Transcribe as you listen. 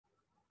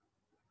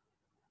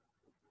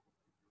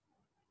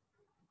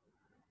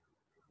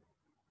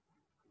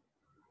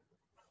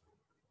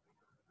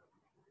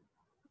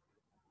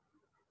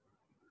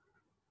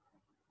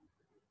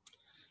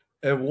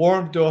A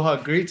warm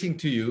Doha greeting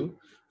to you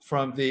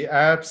from the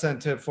Arab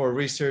Center for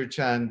Research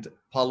and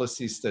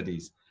Policy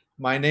Studies.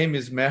 My name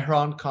is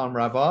Mehran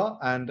Kamrava,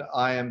 and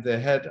I am the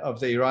head of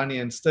the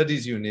Iranian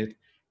Studies Unit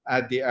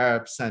at the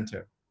Arab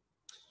Center.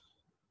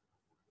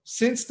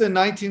 Since the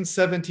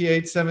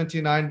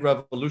 1978-79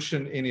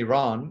 revolution in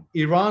Iran,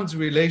 Iran's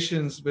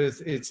relations with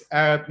its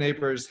Arab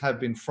neighbors have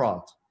been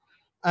fraught,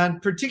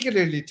 and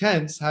particularly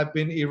tense have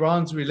been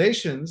Iran's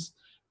relations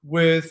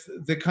with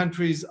the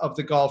countries of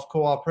the Gulf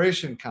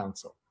Cooperation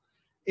Council.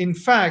 In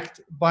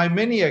fact, by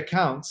many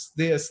accounts,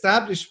 the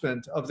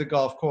establishment of the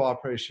Gulf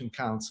Cooperation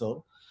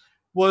Council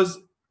was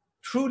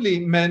truly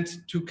meant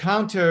to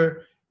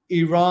counter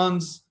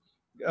Iran's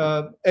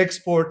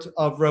export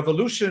of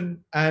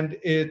revolution and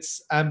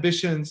its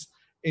ambitions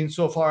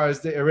insofar as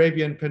the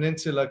Arabian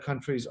Peninsula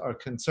countries are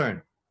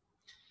concerned.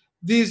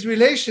 These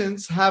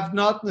relations have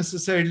not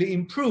necessarily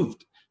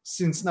improved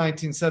since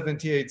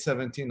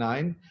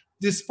 1978-79,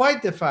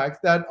 despite the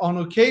fact that on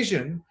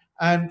occasion,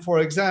 and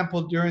for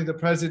example, during the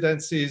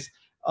presidencies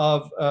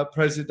of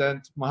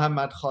President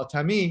Mohammad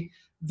Khatami,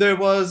 there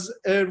was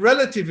a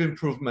relative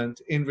improvement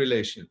in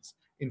relations.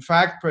 In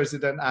fact,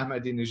 President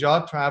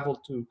Ahmadinejad traveled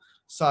to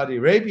Saudi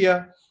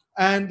Arabia,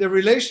 and the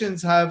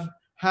relations have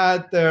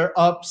had their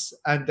ups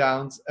and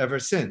downs ever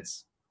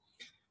since.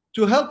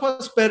 To help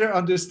us better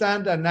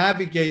understand and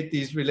navigate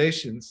these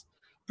relations,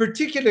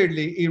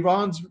 particularly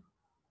Iran's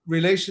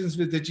relations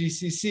with the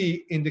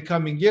GCC in the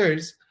coming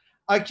years,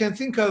 I can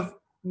think of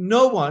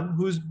no one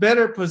who's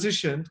better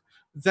positioned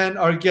than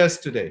our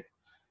guest today,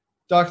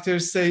 Dr.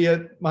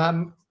 Seyed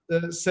Hossein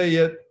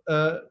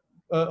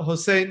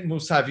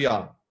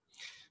Mousavian.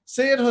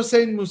 Seyed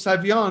Hossein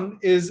Mousavian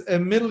is a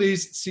Middle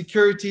East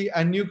security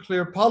and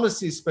nuclear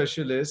policy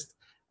specialist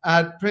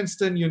at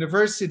Princeton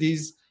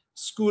University's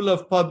School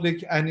of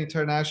Public and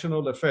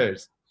International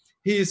Affairs.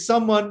 He is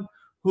someone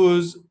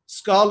whose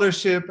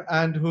scholarship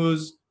and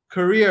whose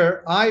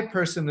career I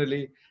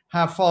personally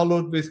have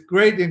followed with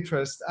great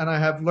interest, and I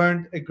have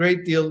learned a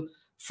great deal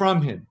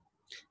from him.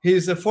 He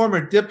is a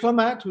former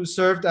diplomat who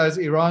served as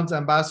Iran's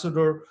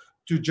ambassador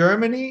to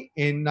Germany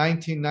in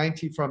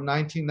 1990, from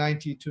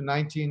 1990 to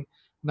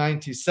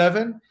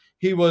 1997.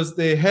 He was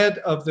the head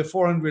of the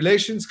Foreign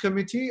Relations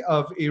Committee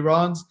of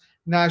Iran's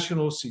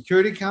National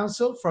Security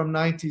Council from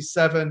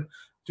 1997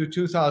 to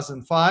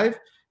 2005.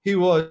 He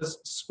was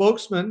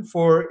spokesman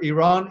for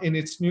Iran in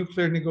its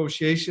nuclear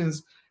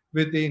negotiations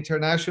with the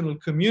international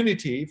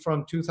community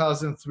from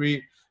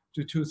 2003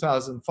 to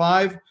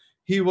 2005.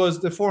 He was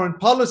the foreign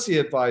policy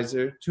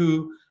advisor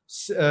to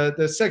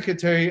the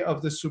Secretary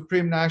of the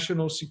Supreme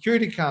National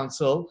Security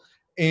Council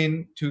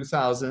in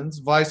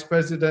 2000s, Vice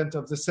President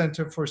of the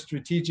Center for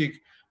Strategic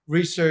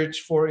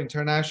Research for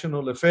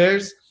International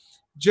Affairs,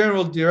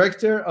 General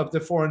Director of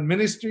the Foreign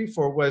Ministry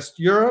for West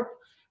Europe,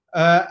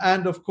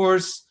 and of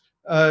course,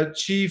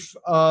 Chief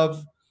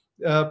of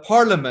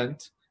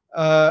Parliament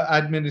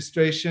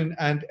Administration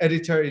and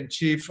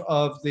Editor-in-Chief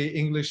of the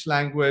English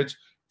language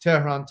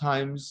Tehran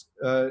Times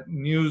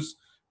news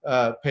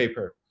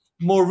paper.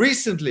 More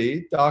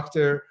recently,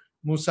 Dr.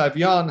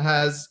 Mousavian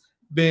has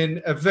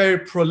been a very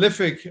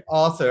prolific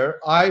author.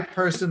 I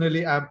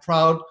personally am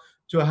proud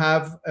to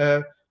have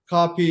a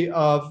copy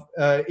of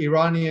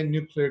Iranian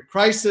Nuclear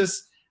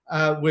Crisis,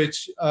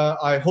 which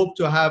I hope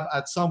to have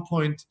at some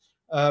point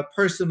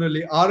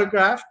personally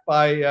autographed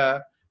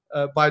by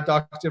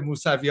Dr.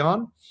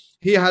 Mousavian.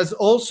 He has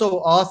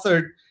also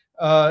authored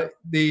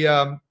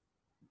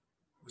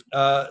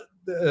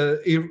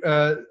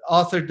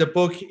authored the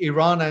book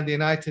Iran and the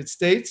United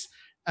States,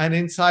 An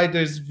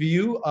Insider's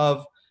View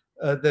of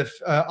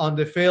on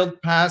the Failed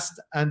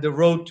Past and the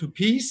Road to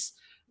Peace.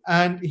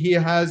 And he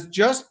has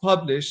just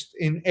published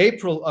in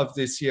April of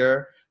this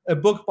year a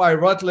book by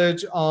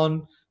Routledge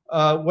on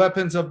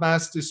weapons of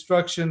mass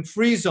destruction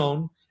free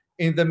zone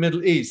in the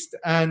Middle East.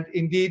 And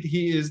indeed,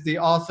 he is the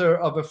author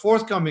of a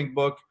forthcoming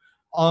book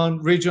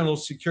on regional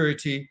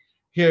security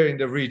here in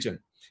the region.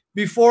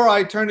 Before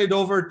I turn it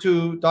over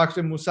to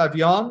Dr.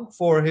 Mousavian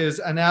for his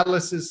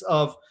analysis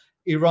of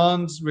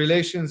Iran's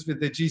relations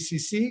with the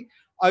GCC,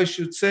 I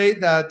should say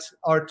that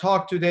our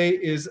talk today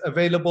is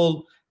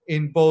available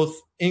in both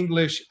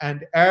English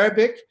and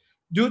Arabic.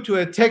 Due to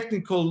a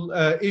technical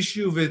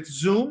issue with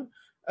Zoom,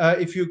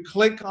 if you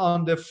click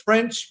on the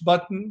French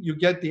button, you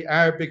get the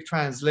Arabic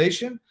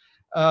translation.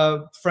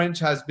 French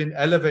has been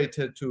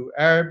elevated to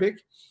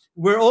Arabic.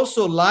 We're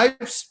also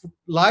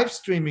live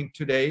streaming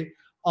today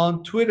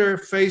on Twitter,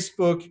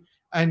 Facebook,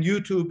 and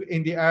YouTube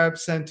in the Arab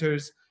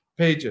Center's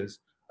pages.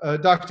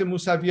 Dr.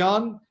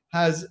 Mousavian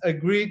has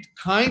agreed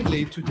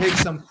kindly to take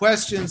some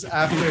questions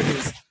after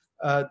his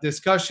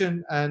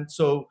discussion, and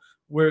so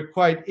we're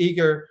quite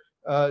eager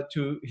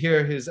to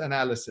hear his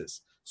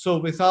analysis. So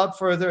without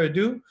further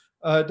ado,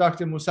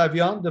 Dr.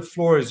 Mousavian, the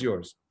floor is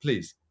yours,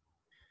 please.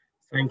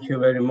 Thank you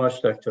very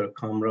much, Dr.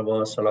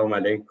 Kamrava. Assalamu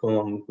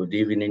alaikum. Good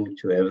evening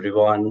to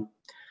everyone.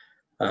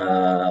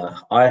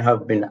 I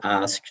have been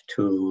asked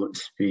to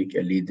speak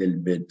a little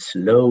bit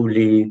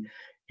slowly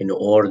in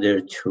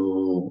order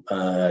to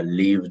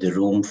leave the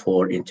room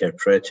for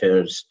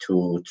interpreters to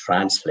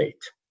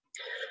translate.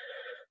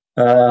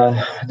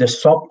 The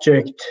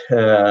subject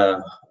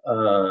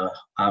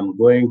I'm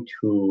going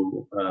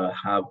to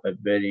have a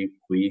very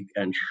quick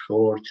and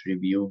short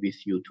review with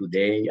you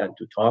today and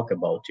to talk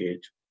about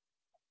it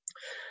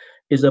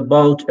is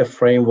about a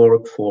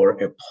framework for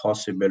a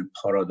possible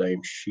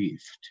paradigm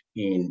shift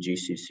in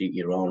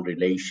GCC-Iran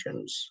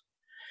relations,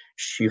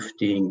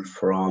 shifting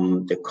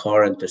from the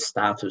current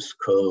status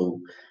quo,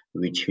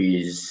 which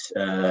is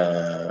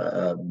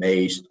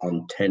based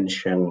on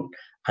tension,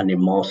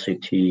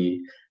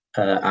 animosity,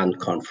 and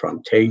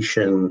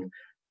confrontation,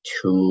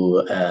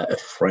 to a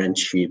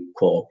friendship,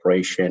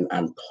 cooperation,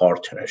 and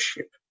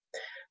partnership.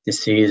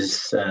 This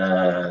is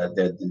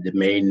the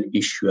main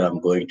issue I'm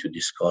going to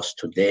discuss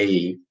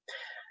today.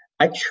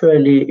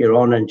 Actually,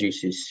 Iran and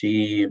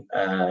GCC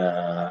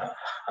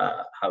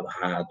have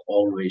had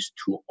always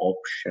two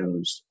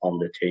options on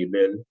the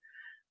table.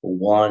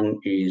 One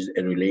is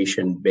a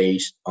relation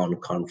based on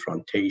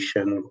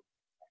confrontation,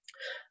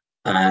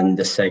 and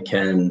the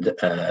second,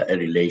 a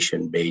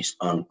relation based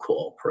on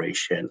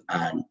cooperation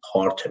and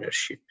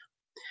partnership.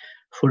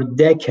 For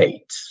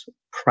decades,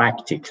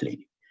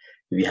 practically,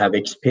 we have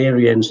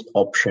experienced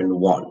option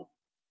one.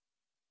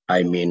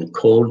 I mean,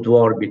 Cold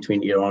War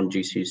between Iran and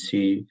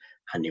GCC,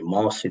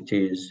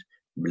 animosities,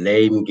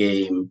 blame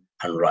game,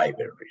 and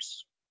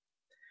rivalries.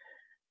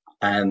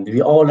 And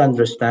we all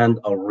understand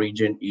our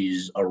region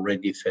is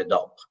already fed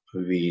up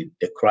with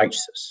the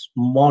crisis,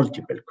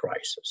 multiple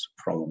crises,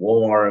 from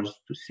wars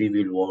to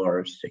civil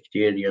wars,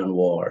 sectarian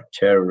war,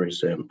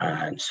 terrorism,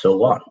 and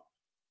so on.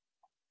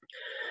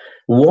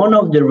 One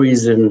of the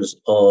reasons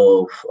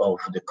of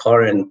the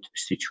current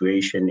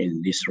situation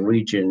in this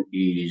region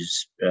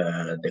is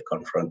the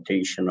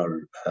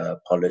confrontational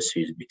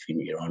policies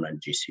between Iran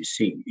and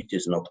GCC. It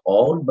is not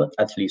all, but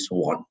at least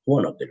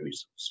one of the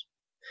reasons.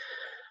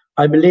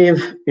 I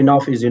believe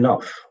enough is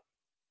enough.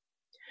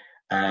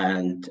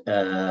 And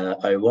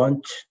I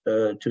want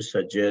to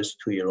suggest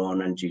to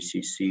Iran and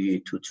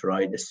GCC to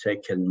try the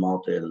second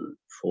model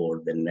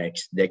for the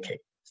next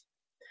decade.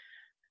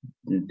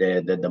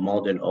 The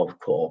model of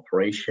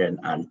cooperation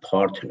and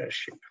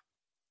partnership.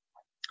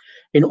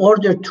 In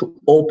order to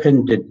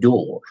open the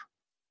door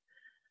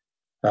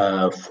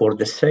for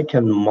the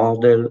second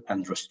model,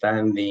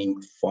 understanding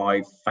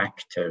 5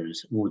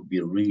 factors would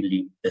be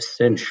really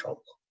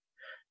essential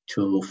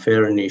to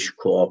furnish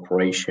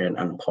cooperation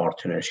and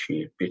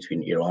partnership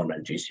between Iran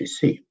and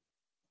GCC.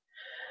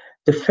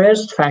 The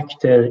first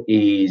factor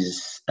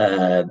is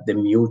the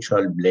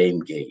mutual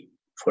blame game.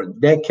 For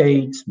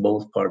decades,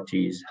 both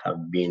parties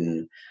have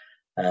been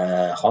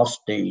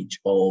hostage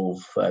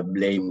of a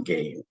blame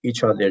game.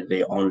 Each other,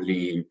 they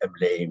only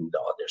blame the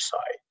other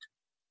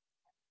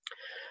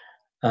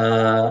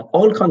side.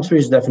 All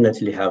countries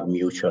definitely have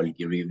mutual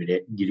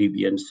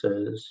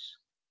grievances,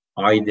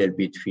 either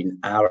between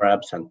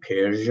Arabs and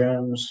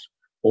Persians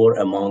or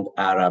among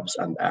Arabs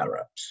and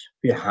Arabs.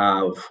 We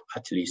have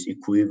at least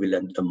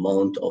equivalent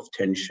amount of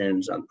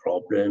tensions and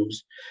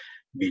problems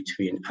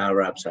between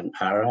Arabs and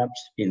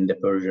Arabs in the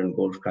Persian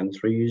Gulf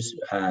countries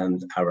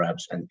and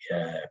Arabs and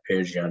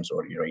Persians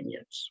or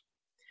Iranians.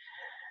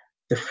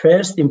 The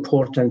first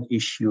important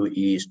issue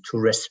is to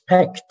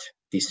respect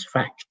this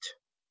fact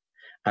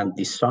and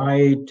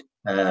decide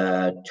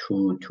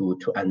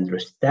to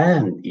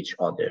understand each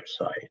other's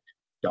side,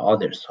 the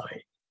other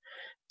side,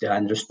 to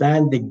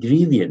understand the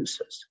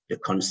grievances, the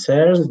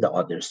concerns the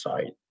other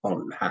side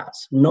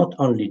has, not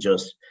only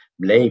just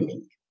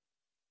blaming.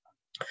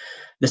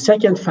 The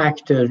second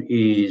factor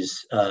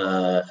is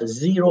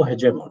zero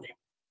hegemony.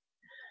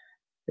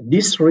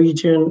 This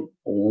region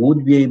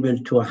would be able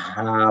to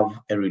have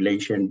a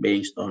relation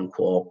based on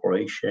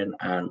cooperation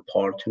and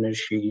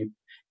partnership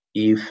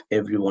if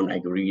everyone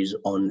agrees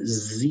on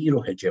zero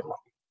hegemony.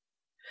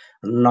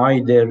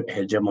 Neither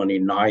hegemony,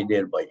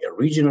 neither by a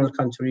regional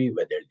country,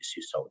 whether this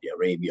is Saudi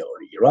Arabia or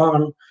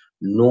Iran,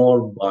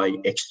 nor by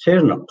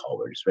external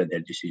powers, whether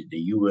this is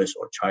the US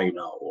or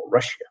China or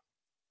Russia.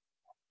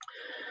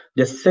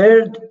 The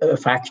third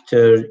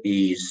factor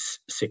is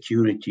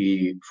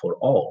security for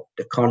all,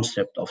 the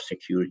concept of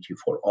security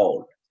for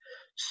all.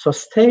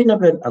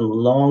 Sustainable and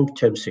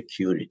long-term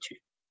security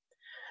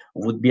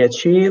would be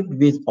achieved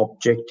with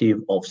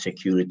objective of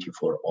security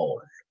for all.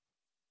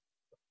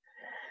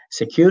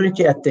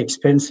 Security at the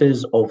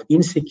expenses of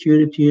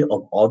insecurity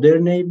of other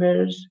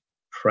neighbors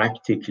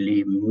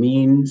practically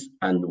means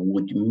and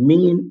would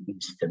mean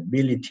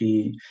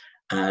instability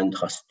and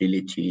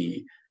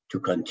hostility to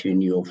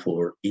continue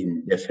for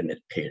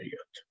indefinite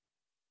period.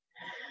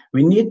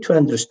 We need to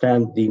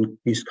understand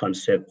this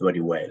concept very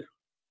well.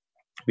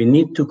 We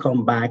need to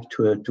come back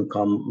to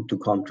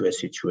come to a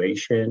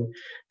situation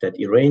that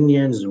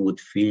Iranians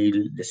would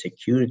feel the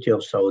security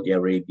of Saudi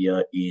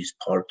Arabia is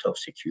part of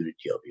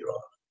security of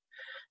Iran.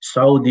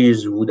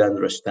 Saudis would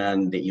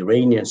understand the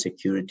Iranian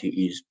security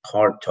is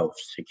part of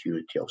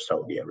security of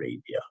Saudi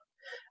Arabia.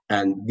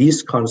 And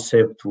this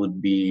concept would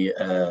be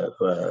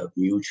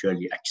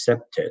mutually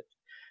accepted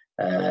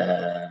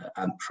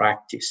and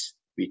practiced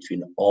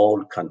between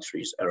all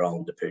countries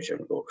around the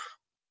Persian Gulf.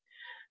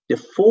 The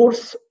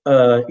fourth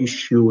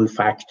issue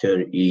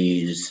factor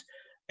is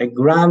a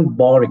grand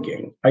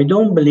bargain. I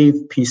don't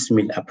believe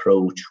piecemeal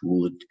approach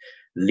would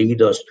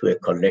lead us to a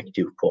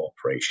collective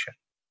cooperation.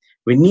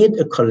 We need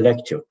a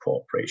collective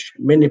cooperation.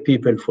 Many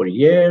people for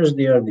years,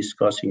 they are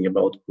discussing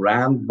about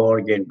grand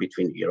bargain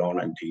between Iran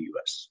and the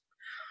US.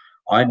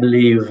 I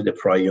believe the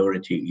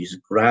priority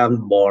is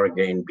grand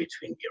bargain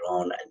between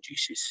Iran and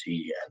GCC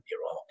and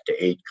Iraq,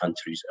 the 8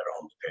 countries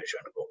around the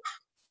Persian Gulf.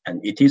 And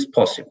it is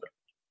possible.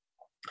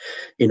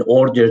 In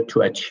order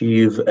to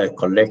achieve a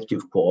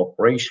collective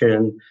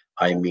cooperation,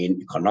 I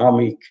mean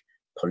economic,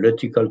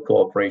 political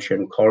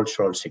cooperation,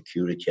 cultural,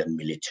 security, and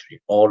military,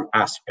 all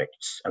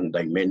aspects and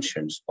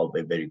dimensions of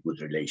a very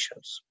good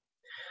relations.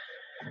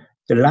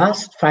 The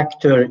last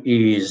factor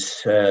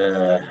is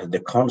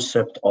the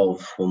concept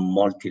of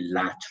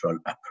multilateral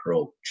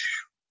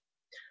approach.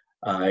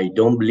 I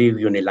don't believe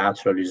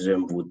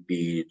unilateralism would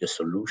be the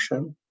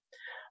solution.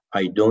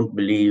 I don't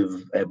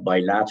believe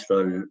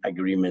bilateral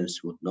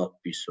agreements would not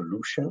be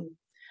solution.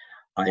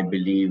 I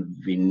believe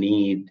we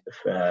need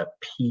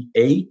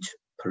P8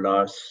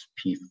 plus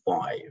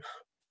P5.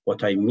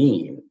 What I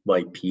mean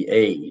by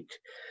P8,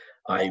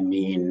 I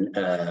mean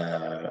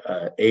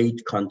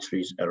 8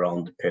 countries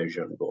around the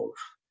Persian Gulf.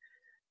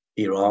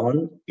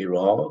 Iran,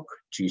 Iraq,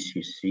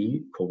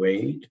 GCC,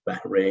 Kuwait,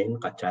 Bahrain,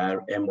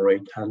 Qatar,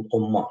 Emirates, and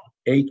Oman.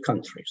 8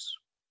 countries.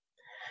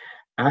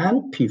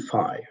 And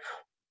P5,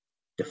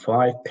 the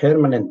 5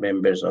 permanent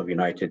members of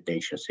United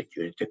Nations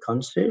Security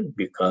Council,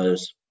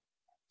 because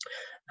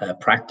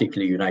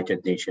practically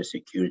United Nations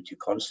Security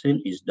Council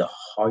is the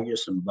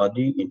highest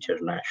body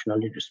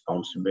internationally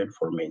responsible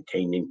for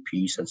maintaining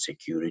peace and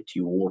security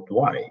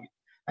worldwide.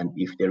 And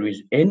if there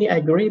is any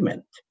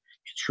agreement,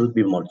 it should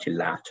be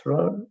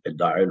multilateral, a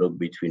dialogue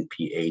between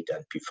P8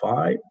 and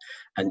P5,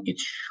 and it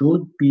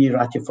should be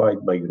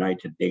ratified by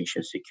United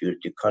Nations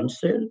Security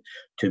Council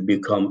to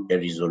become a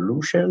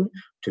resolution,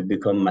 to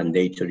become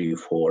mandatory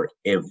for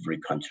every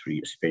country,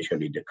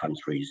 especially the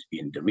countries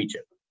in the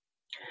region.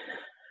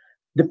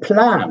 The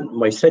plan,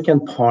 my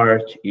second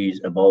part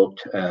is about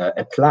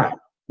a plan.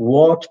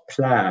 What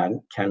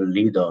plan can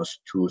lead us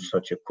to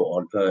such a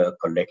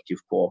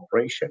collective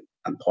cooperation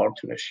and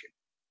partnership?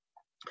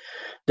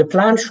 The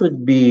plan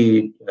should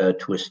be to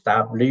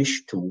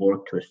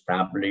work to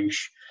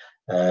establish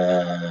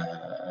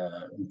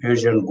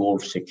Persian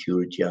Gulf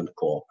Security and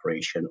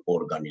Cooperation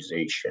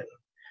Organization,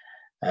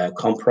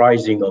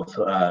 comprising of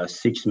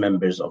 6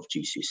 members of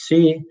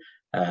GCC,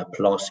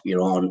 plus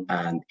Iran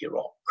and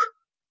Iraq,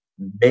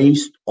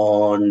 based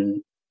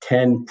on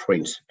 10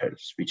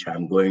 principles, which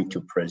I'm going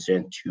to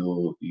present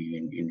you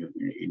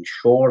in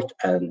short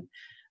and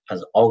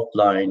as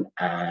outlined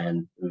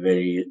and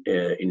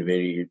in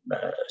very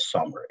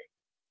summary.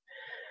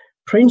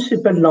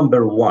 Principle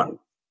number 1,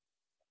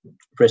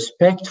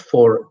 respect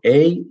for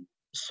A,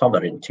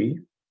 sovereignty,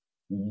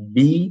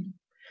 B,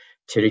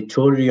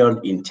 territorial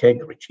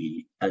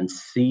integrity, and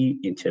C,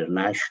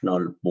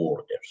 international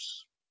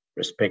borders,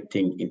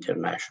 respecting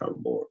international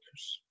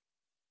borders.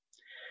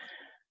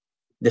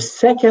 The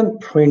second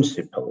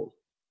principle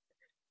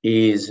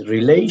is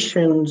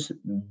relations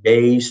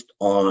based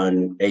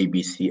on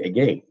ABC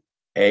again.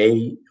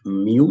 A,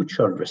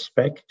 mutual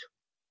respect,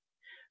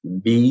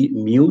 B,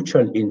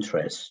 mutual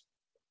interest,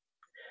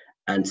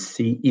 and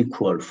C,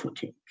 equal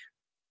footing.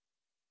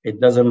 It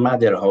doesn't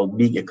matter how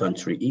big a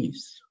country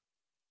is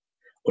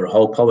or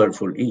how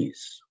powerful it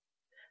is.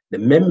 The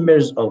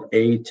members of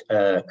 8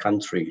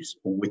 countries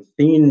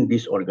within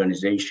this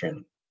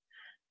organization,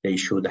 they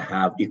should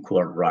have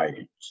equal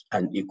rights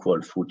and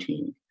equal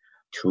footing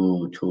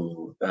to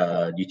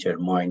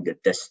determine the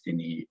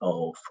destiny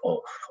of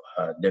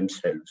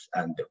themselves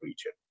and the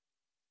region.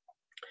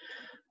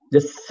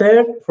 The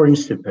third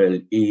principle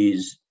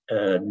is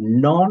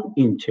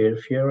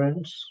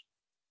non-interference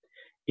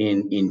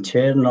in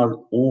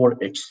internal or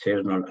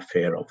external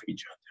affairs of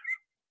each other.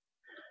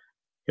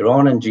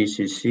 Iran and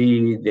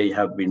GCC, they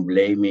have been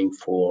blaming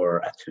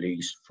for at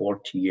least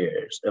 40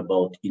 years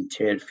about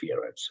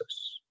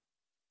interferences.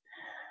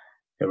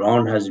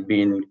 Iran has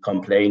been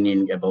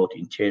complaining about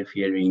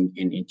interfering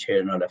in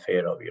internal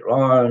affairs of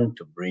Iran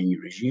to bring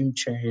regime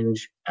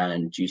change,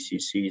 and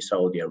GCC,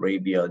 Saudi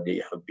Arabia,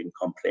 they have been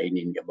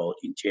complaining about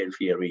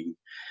interfering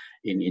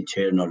in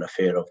internal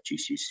affairs of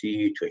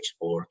GCC to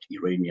export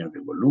Iranian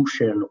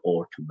revolution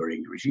or to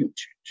bring regime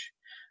change.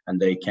 And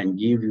they can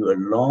give you a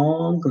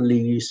long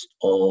list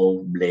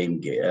of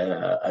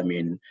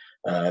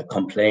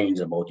complaints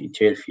about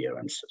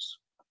interferences.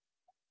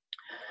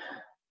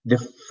 The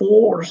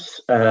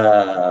fourth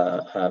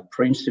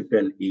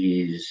principle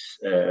is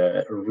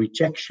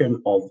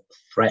rejection of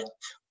threat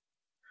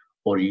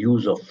or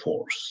use of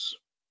force.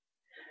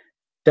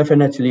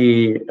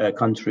 Definitely,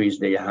 countries,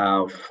 they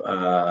have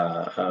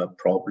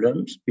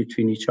problems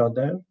between each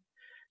other.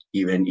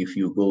 Even if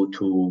you go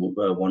to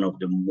one of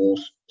the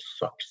most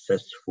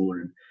successful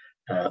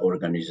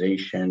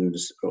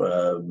organizations,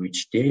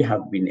 which they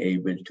have been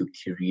able to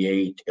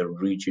create a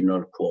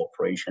regional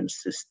cooperation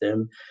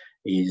system,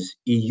 is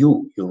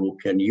EU,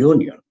 European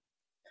Union.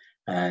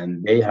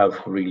 And they have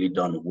really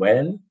done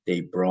well.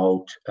 They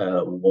brought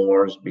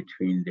wars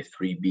between the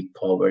three big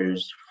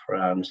powers,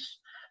 France,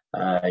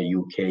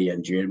 UK,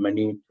 and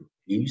Germany, to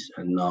peace,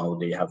 and now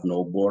they have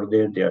no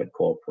border. They are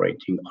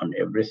cooperating on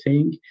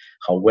everything.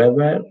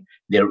 However,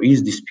 there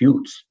is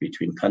disputes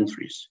between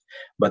countries,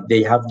 but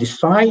they have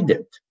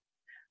decided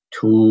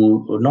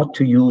to not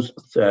to use,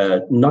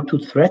 not to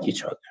threat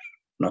each other,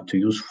 not to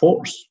use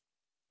force,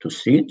 to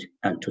sit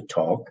and to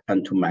talk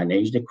and to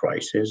manage the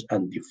crisis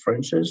and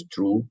differences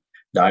through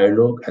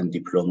dialogue and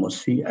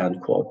diplomacy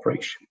and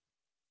cooperation.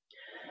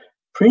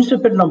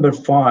 Principle number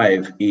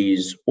 5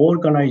 is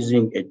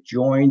organizing a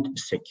joint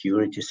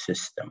security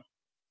system.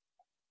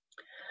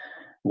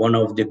 One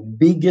of the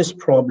biggest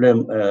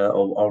problems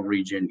of our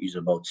region is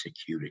about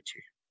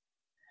security.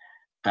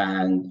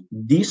 And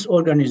this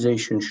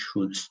organization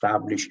should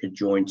establish a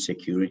joint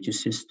security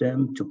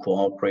system to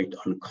cooperate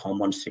on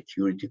common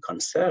security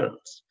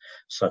concerns,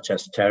 such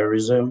as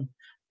terrorism,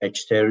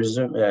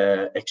 extremism,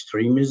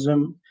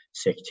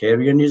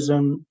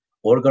 sectarianism,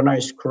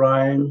 organized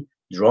crime,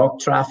 drug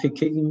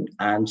trafficking,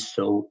 and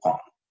so on.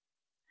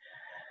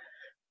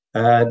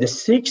 The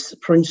 6th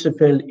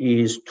principle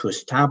is to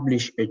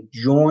establish a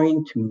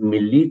joint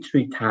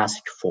military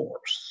task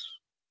force,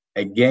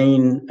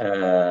 again,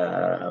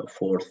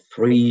 for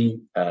 3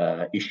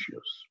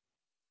 issues.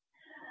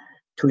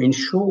 To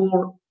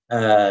ensure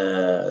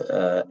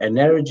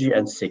energy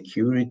and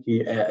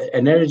security,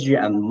 energy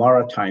and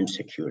maritime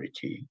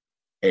security,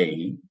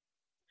 A.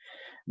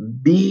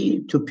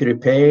 B, to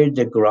prepare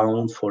the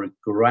ground for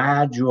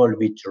gradual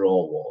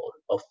withdrawal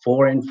of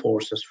foreign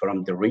forces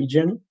from the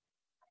region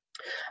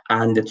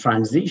and the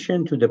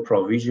transition to the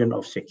provision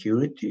of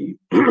security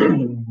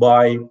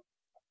by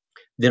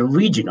the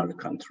regional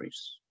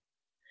countries.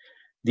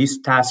 This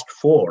task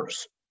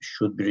force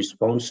should be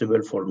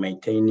responsible for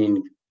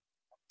maintaining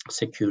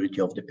security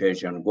of the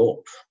Persian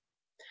Gulf.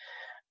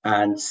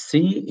 And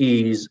C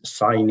is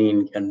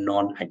signing a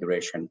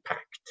non-aggression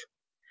pact,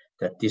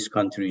 that these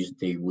countries,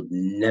 they would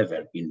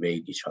never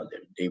invade each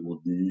other. They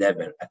would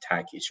never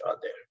attack each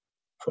other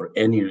for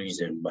any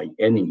reason, by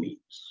any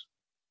means.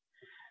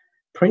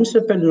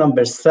 Principle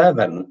number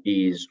 7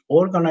 is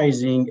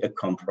organizing a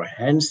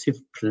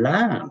comprehensive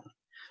plan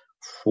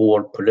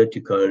for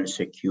political,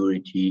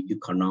 security,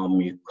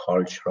 economic,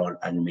 cultural,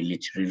 and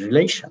military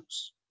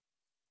relations.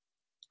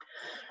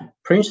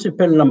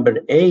 Principle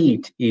number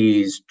 8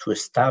 is to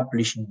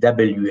establish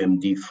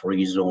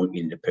WMD-free zone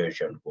in the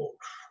Persian Gulf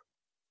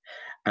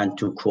and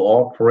to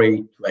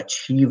cooperate to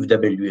achieve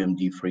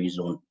WMD-free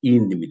zone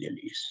in the Middle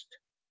East.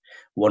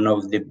 One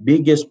of the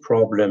biggest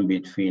problems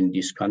between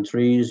these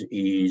countries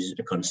is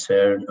the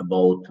concern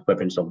about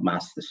weapons of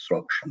mass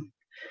destruction.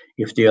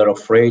 If they are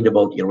afraid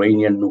about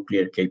Iranian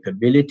nuclear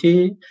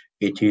capability,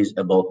 it is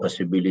about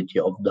possibility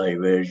of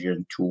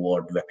diversion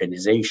toward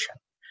weaponization.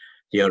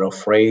 They are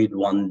afraid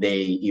one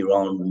day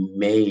Iran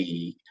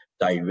may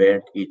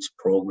divert its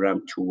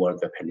program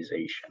toward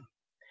weaponization.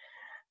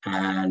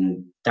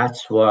 And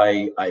that's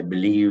why I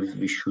believe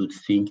we should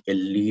think a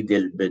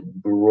little bit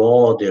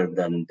broader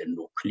than the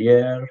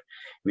nuclear.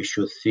 We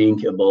should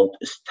think about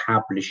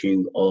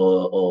establishing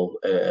a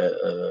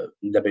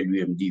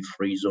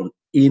WMD-free zone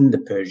in the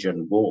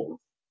Persian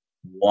Gulf,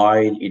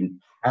 while in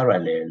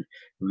parallel,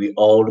 we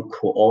all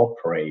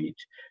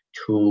cooperate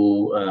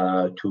to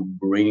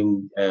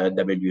bring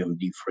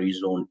WMD-free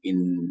zone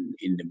in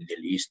the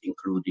Middle East,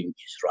 including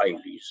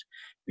Israelis,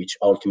 which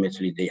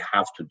ultimately they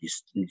have to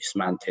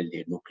dismantle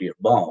their nuclear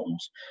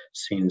bombs,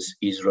 since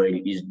Israel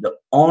is the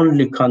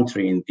only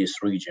country in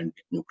this region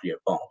with nuclear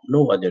bomb.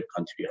 No other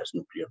country has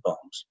nuclear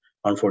bombs.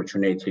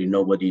 Unfortunately,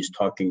 nobody is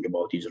talking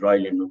about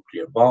Israeli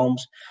nuclear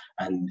bombs,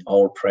 and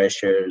all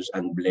pressures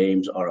and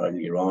blames are on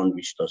Iran,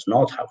 which does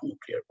not have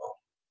nuclear bomb.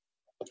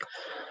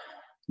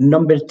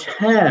 Number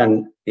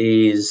 10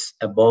 is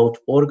about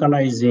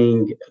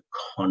organizing a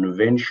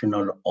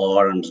conventional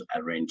arms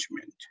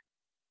arrangement.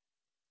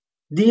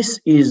 This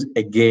is,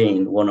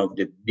 again, one of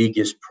the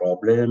biggest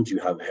problems. You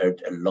have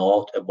heard a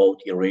lot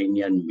about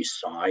Iranian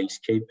missiles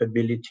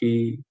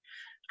capability,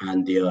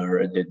 and they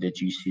are the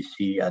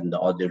GCC and the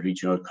other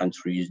regional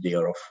countries, they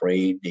are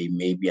afraid they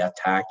may be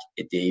attacked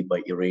a day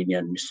by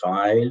Iranian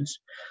missiles.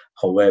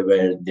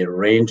 However, the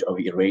range of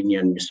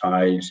Iranian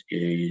missiles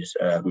is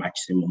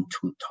maximum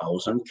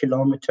 2,000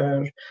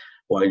 kilometers,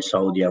 while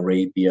Saudi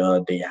Arabia,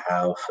 they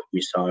have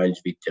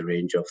missiles with the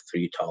range of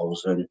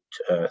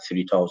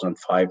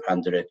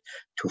 3,500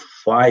 to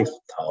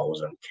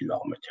 5,000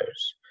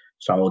 kilometers.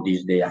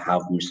 Saudis, they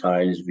have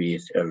missiles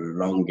with a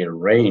longer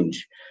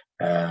range,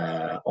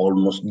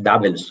 almost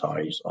double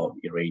size of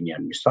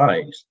Iranian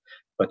missiles.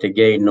 But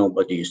again,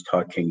 nobody is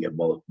talking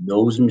about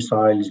those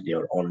missiles. They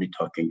are only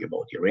talking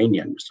about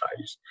Iranian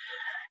missiles.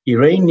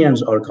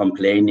 Iranians are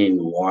complaining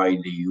why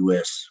the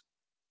US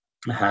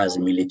has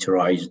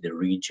militarized the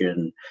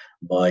region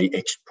by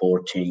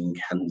exporting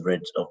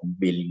hundreds of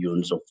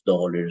billions of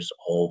dollars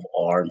of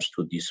arms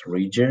to this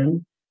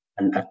region.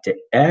 And at the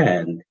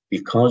end,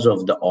 because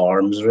of the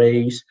arms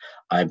race,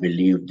 I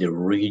believe the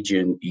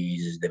region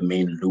is the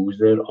main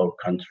loser, or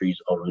countries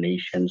or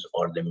nations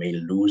are the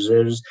main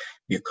losers,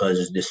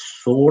 because the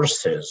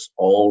sources,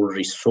 all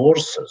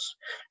resources,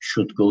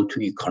 should go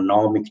to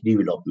economic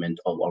development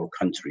of our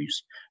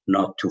countries,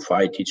 not to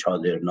fight each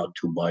other, not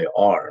to buy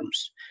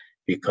arms,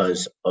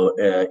 because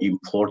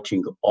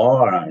importing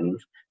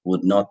arms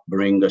would not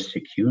bring us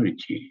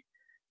security.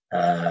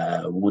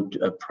 Would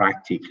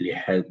practically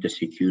help the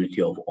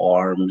security of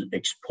arms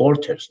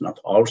exporters, not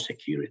our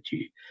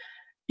security.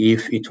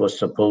 If it was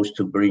supposed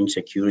to bring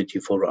security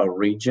for our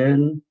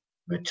region,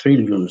 the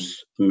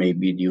trillions,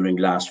 maybe during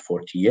last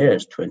 40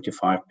 years,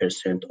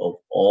 25% of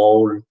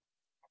all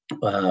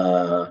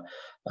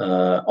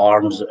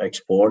arms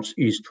exports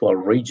is to our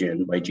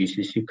region by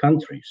GCC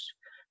countries.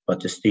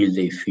 But still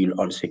they feel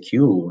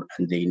insecure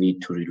and they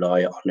need to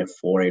rely on the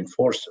foreign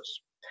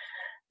forces.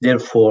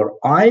 Therefore,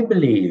 I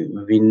believe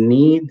we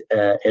need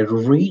a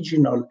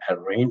regional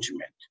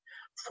arrangement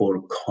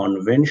for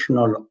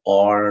conventional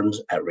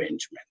arms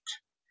arrangement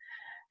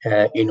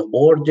in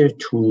order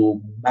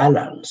to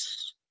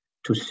balance,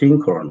 to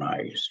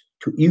synchronize,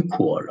 to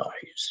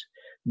equalize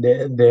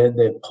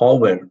the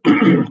power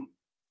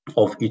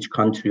of each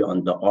country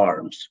on the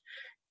arms.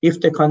 If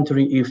the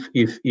country,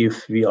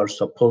 if we are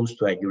supposed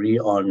to agree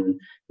on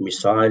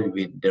missile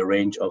with the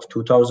range of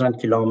 2,000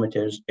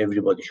 kilometers,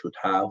 everybody should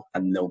have,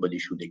 and nobody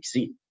should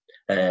exceed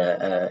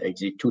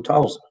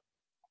 2,000.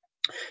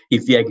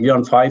 If we agree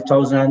on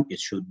 5,000, it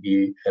should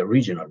be a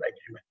regional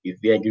agreement. If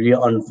we agree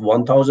on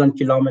 1,000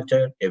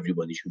 kilometers,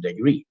 everybody should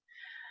agree.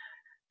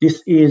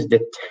 This is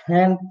the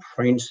 10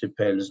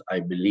 principles, I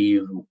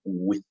believe.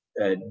 With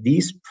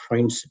these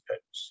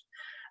principles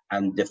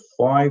and the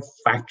 5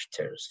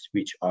 factors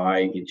which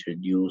I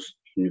introduced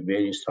in a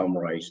very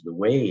summarized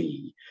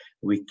way,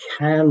 we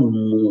can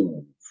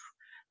move,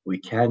 we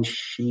can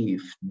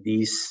shift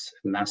these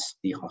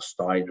nasty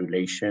hostile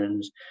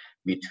relations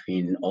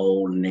between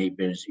all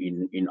neighbors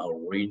in our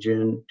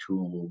region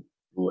to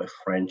a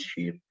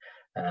friendship,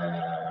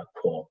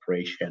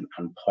 cooperation,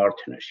 and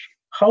partnership.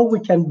 How we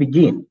can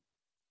begin?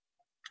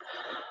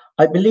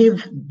 I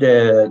believe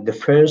the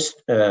first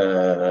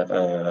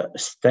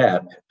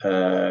step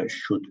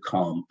should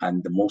come,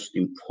 and the most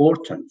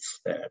important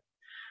step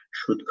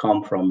should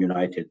come from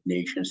United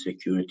Nations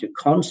Security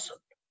Council,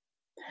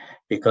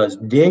 because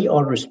they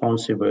are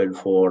responsible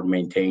for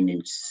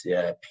maintaining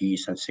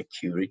peace and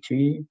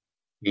security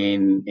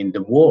in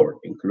the world,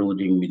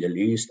 including Middle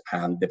East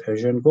and the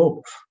Persian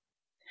Gulf.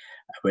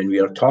 When we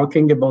are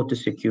talking about the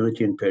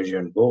security in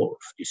Persian Gulf,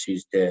 this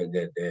is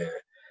the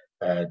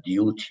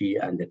duty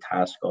and the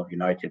task of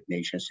United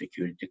Nations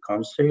Security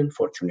Council.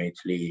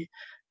 Fortunately,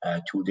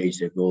 2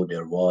 days ago,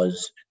 there was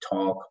a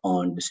talk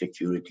on the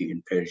security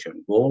in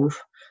Persian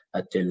Gulf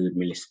at the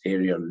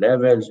ministerial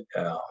level.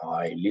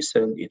 I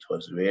listened. It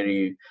was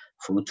very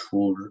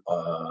fruitful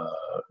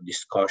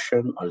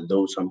discussion,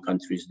 although some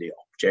countries, they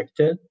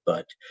objected,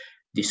 but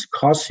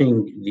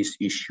discussing this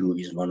issue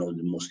is one of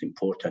the most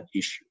important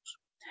issues.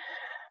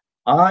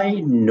 I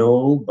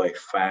know by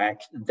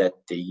fact that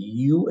the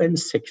UN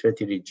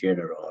Secretary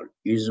General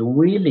is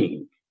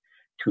willing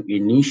to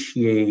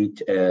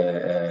initiate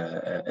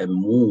a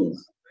move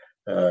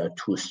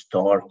to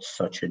start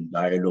such a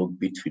dialogue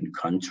between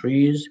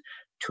countries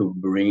to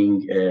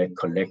bring a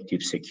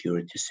collective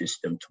security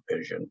system to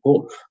Persian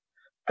Gulf.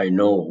 I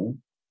know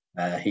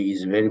he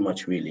is very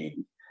much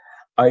willing.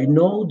 I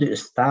know the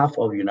staff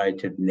of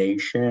United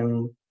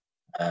Nations,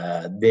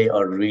 they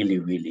are really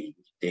willing.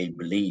 They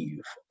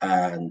believe,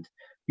 and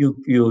you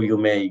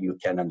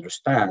can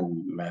understand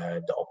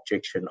the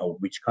objection of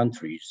which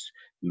countries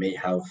may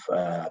have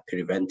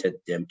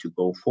prevented them to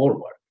go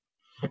forward.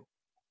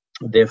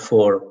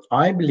 Therefore,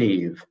 I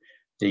believe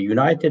the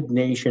United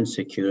Nations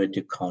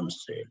Security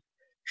Council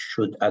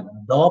should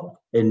adopt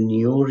a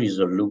new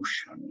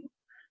resolution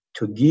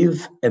to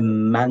give a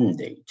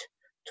mandate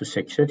to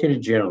Secretary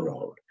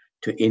General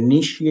to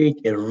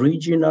initiate a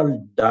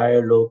regional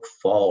dialogue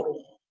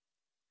forum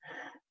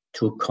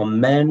to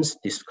commence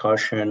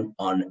discussion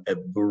on a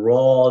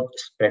broad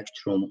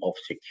spectrum of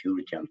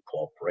security and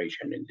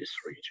cooperation in this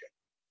region.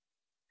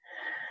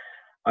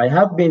 I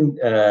have been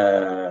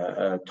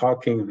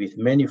talking with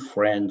many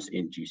friends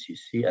in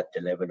GCC at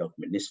the level of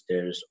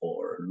ministers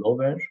or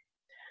lower.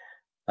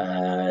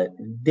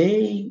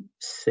 They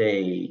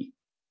say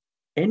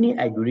any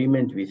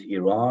agreement with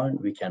Iran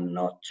we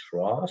cannot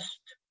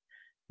trust,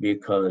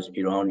 because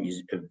Iran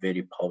is a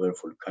very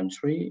powerful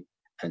country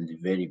and a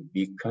very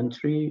big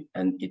country,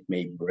 and it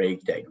may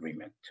break the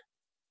agreement.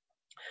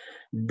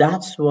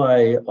 That's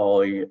why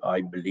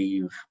I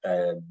believe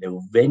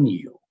the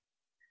venue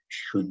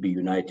should be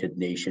United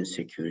Nations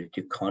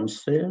Security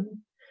Council,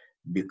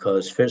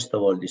 because first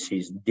of all, this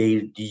is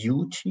their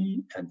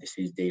duty and this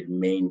is their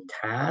main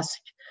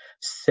task.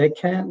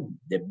 Second,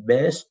 the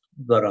best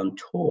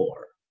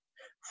guarantor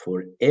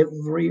for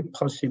every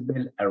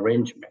possible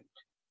arrangement,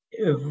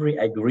 every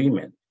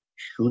agreement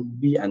should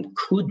be and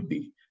could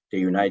be the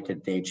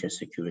United Nations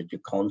Security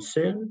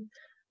Council.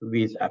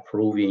 with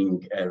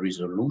approving a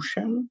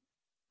resolution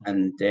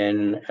and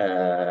then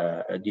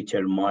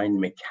determine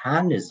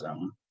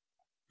mechanism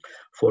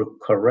for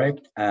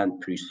correct and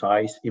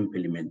precise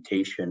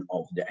implementation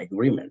of the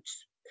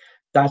agreements.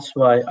 That's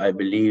why I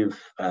believe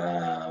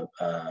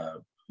the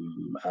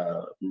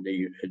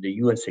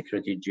UN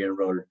Secretary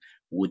General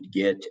would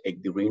get a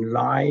green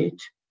light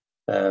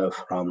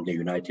from the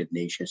United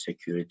Nations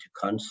Security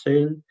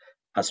Council.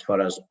 As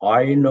far as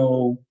I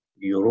know,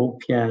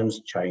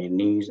 Europeans,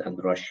 Chinese,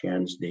 and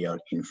Russians, they are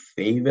in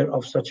favor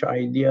of such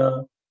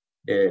idea.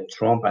 The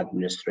Trump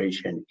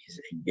administration is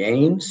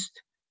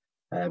against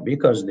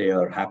because they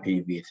are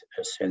happy with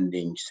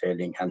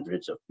selling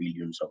hundreds of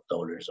billions of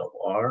dollars of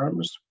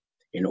arms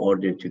in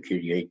order to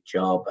create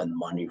job and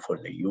money for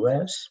the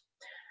US.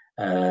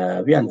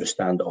 We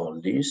understand all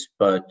this,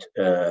 but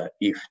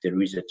if there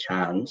is a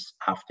chance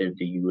after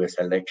the US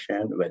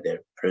election,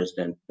 whether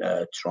President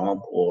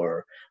Trump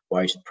or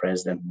Vice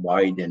President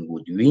Biden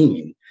would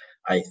win,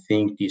 I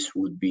think this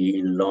would be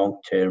in long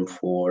term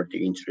for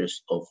the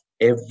interest of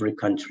every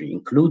country,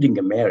 including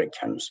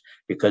Americans,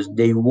 because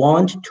they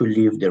want to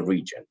leave the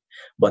region,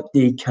 but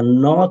they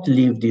cannot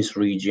leave this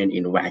region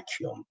in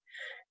vacuum.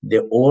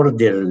 The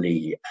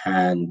orderly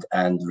and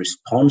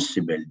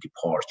responsible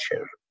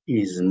departure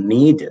is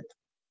needed.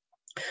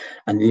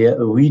 And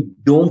we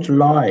don't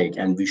like,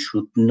 and we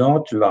should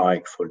not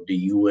like for the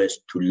US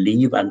to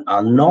leave and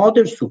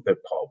another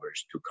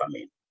superpowers to come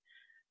in.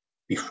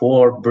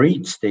 Before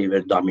Brits, they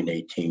were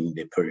dominating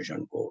the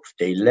Persian Gulf.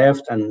 They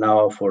left, and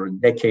now for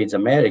decades,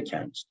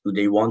 Americans. Do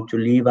they want to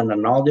leave and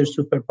another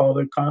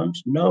superpower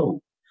comes?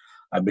 No.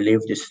 I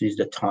believe this is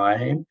the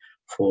time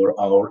for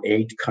our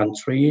 8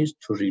 countries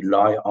to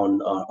rely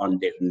on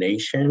their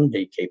nation,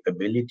 their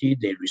capability,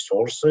 their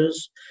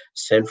resources,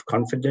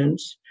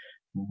 self-confidence,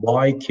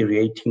 by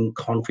creating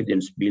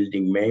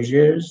confidence-building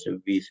measures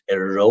with a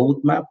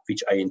roadmap,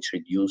 which I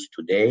introduced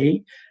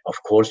today. Of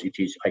course,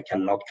 I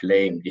cannot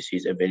claim this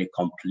is a very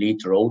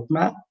complete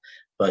roadmap,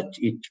 but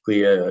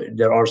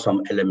there are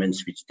some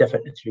elements which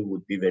definitely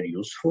would be very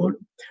useful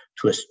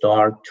to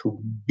start to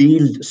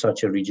build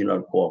such a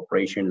regional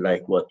cooperation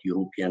like what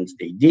Europeans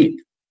they did.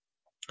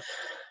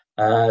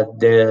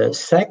 The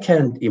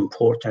second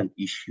important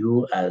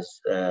issue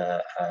as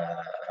a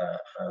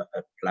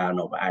plan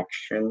of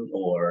action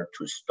or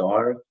to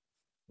start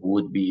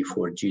would be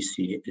for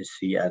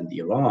GCC and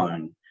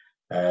Iran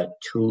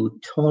to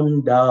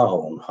tone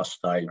down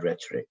hostile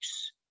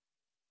rhetorics.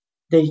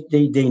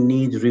 They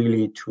need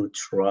really to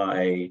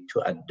try to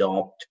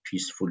adopt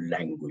peaceful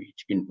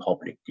language in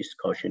public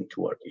discussion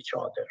toward each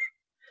other.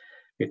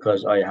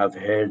 Because I have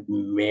heard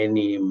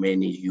many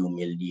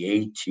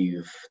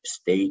humiliative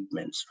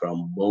statements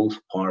from both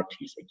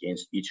parties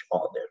against each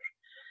other,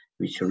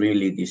 which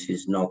really this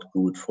is not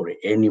good for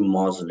any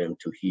Muslim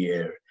to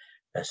hear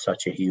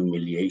such a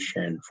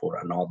humiliation for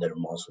another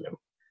Muslim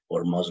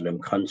or Muslim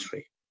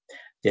country.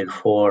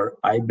 Therefore,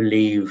 I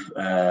believe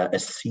a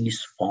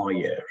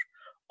ceasefire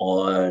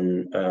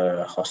on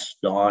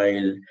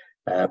hostile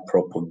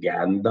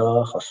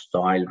propaganda,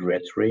 hostile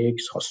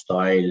rhetorics,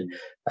 hostile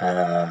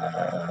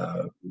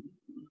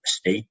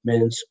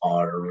statements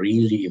are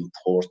really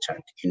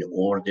important in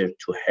order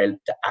to help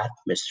the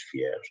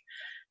atmosphere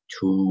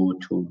to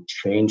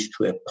change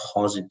to a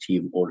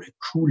positive or a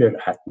cooler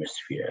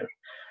atmosphere.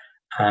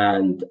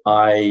 And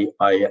I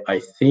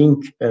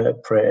think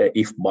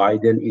if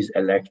Biden is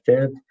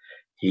elected,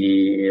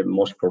 he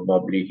most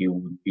probably he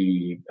would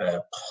be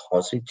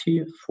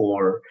positive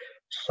for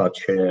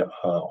such a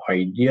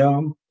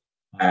idea.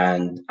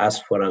 And as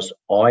far as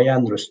I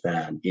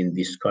understand, in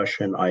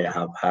discussion I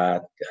have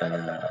had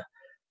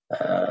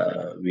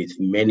with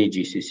many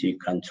GCC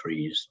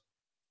countries,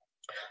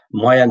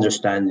 my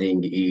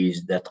understanding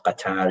is that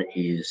Qatar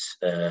is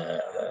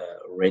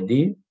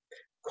ready,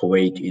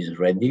 Kuwait is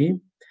ready,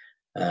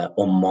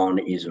 Oman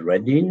is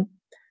ready,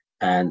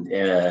 and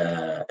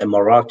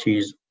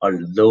Emiratis,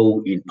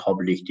 although in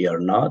public they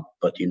are not,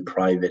 but in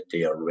private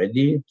they are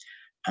ready.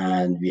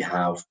 And we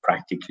have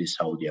practically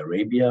Saudi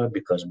Arabia,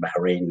 because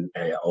Bahrain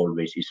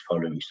always is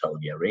following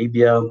Saudi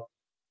Arabia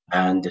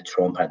and the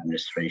Trump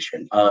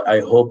administration. I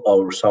hope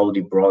our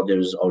Saudi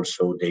brothers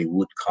also, they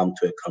would come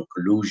to a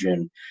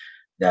conclusion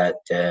that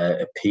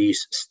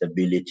peace,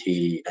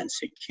 stability, and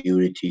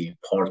security,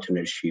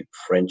 partnership,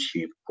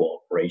 friendship,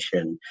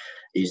 cooperation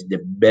is the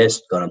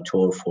best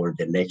guarantor for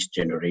the next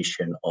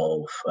generation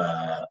of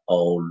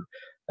all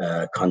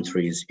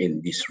countries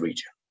in this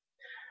region.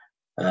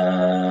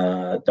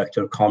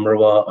 Dr.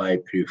 Kamerwa, I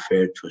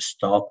prefer to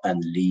stop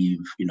and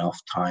leave enough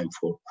time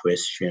for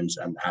questions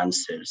and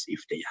answers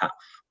if they have.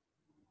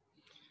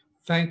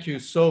 Thank you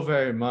so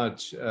very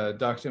much,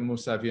 Dr.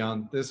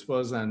 Mousavian. This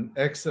was an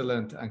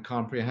excellent and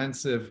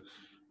comprehensive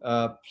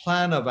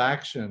plan of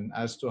action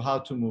as to how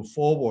to move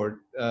forward,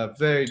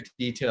 very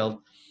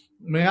detailed.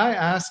 May I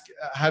ask,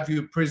 have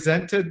you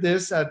presented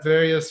this at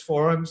various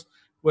forums,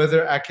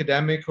 whether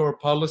academic or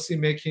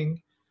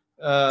policy-making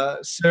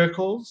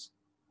circles?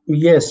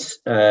 Yes,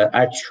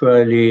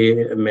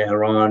 actually,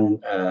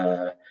 Mehran,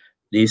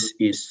 This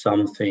is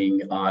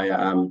something I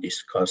am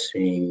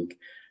discussing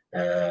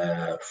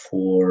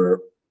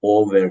for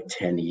over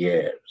 10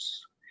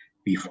 years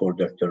before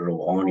Dr.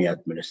 Rouhani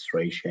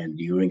administration,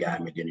 during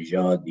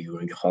Ahmadinejad,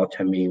 during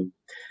Khatami,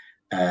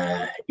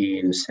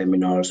 in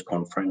seminars,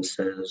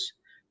 conferences.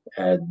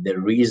 The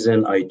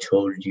reason I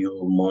told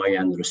you my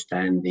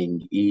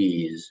understanding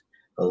is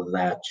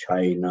that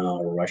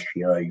China,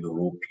 Russia,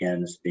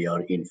 Europeans, they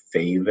are in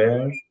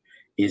favor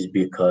is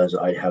because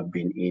I have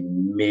been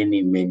in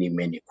many, many,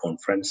 many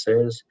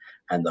conferences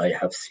and I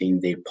have seen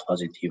their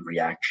positive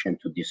reaction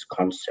to this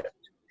concept.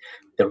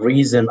 The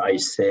reason I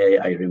say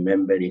I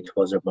remember it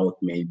was about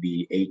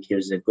maybe 8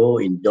 years ago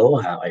in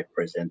Doha, I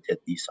presented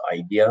this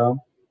idea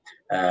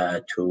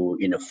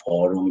in a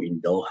forum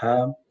in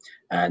Doha,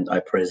 and I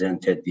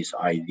presented this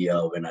idea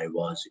when I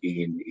was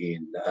in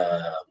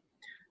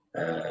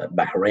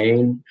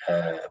Bahrain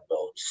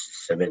about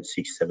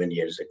 6, 7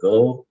 years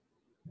ago.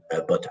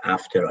 But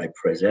after I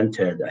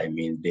presented, I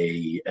mean,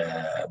 they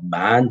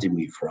banned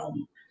me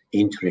from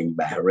entering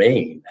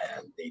Bahrain,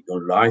 and they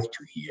don't like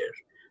to hear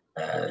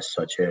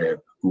such a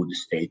good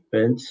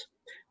statement.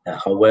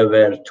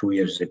 However, 2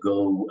 years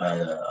ago,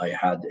 I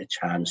had a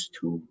chance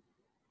to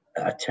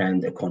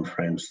attend a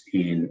conference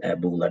in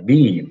Abu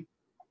Dhabi.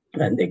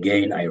 And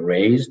again, I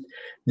raised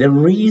the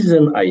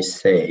reason I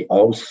say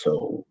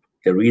also,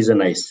 the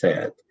reason I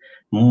said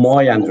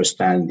my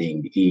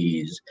understanding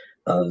is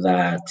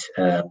that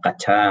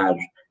Qatar,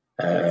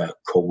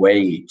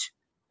 Kuwait,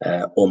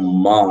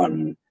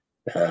 Oman,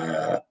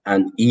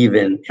 and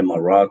even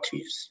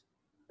Emiratis,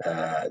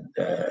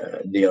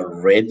 they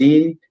are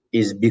ready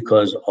is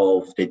because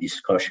of the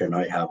discussion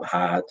I have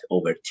had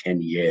over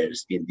 10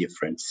 years in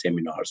different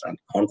seminars and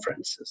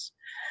conferences.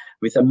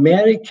 With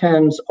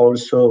Americans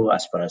also,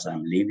 as far as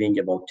I'm living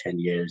about 10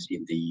 years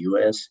in the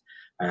US,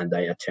 and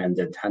I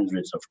attended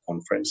hundreds of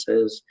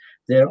conferences,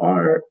 there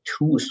are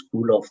two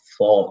schools of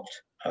thought,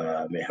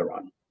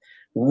 Mehran.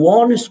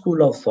 One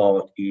school of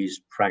thought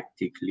is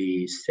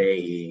practically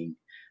saying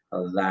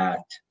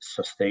that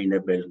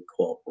sustainable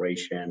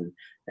cooperation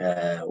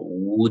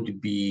would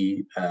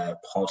be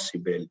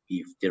possible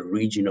if the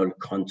regional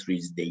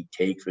countries, they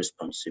take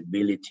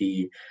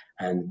responsibility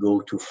and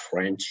go to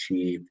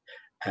friendship,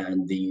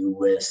 and the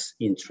US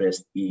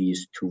interest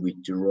is to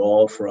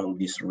withdraw from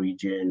this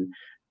region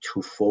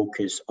to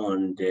focus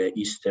on the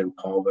Eastern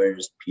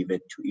powers,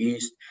 pivot to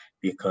East,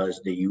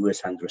 because the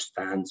US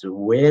understands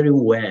very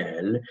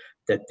well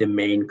that the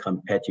main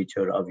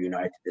competitor of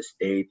United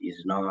States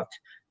is not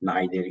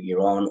neither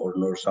Iran or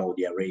nor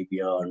Saudi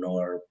Arabia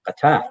nor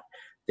Qatar.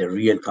 The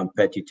real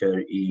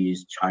competitor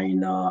is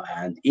China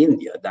and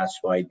India. That's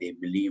why they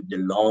believe the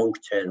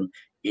long-term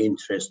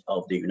interest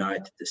of the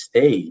United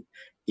States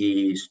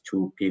is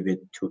to pivot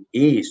to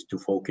East, to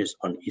focus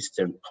on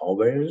Eastern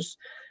powers.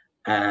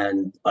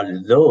 And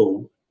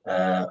although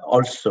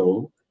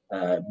also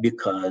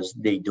because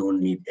they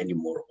don't need any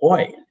more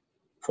oil.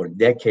 For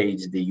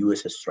decades, the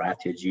US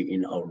strategy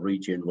in our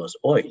region was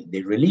oil.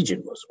 The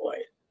religion was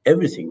oil.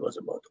 Everything was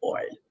about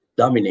oil,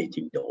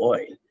 dominating the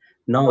oil.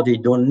 Now they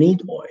don't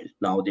need oil.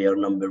 Now they are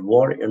number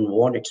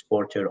one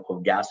exporter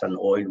of gas and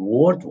oil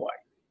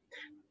worldwide.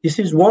 This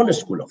is one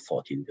school of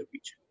thought in the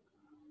region.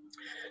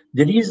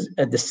 There is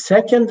the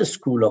second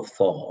school of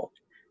thought,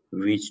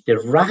 which the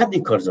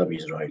radicals of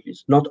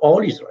Israelis, not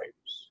all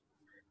Israelis,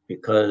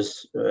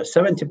 because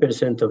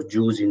 70% of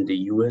Jews in the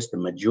US, the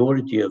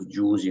majority of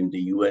Jews in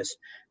the US,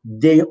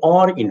 they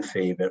are in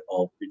favor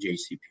of the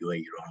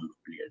JCPOA-Iran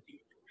nuclear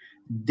deal.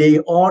 They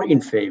are in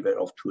favor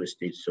of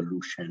two-state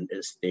solution,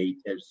 a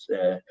state as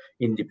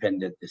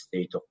independent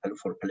state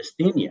for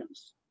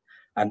Palestinians.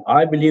 And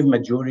I believe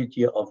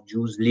majority of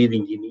Jews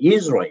living in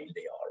Israel,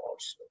 they are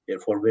also.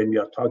 Therefore, when we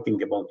are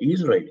talking about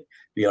Israel,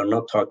 we are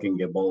not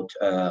talking about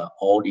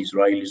all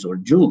Israelis or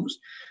Jews.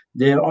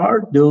 There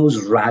are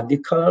those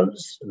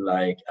radicals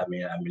like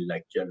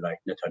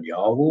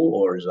Netanyahu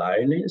or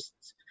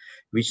Zionists,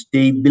 which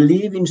they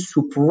believe in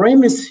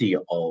supremacy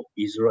of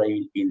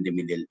Israel in the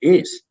Middle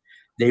East.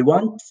 They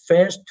want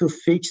first to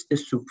fix the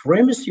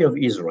supremacy of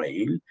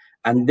Israel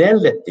and then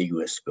let the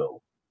US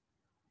go.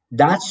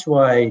 That's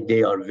why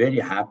they are very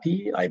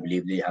happy. I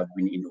believe they have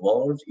been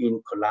involved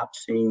in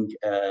collapsing,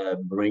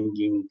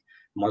 bringing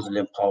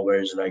Muslim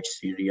powers like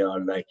Syria,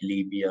 like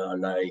Libya,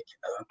 like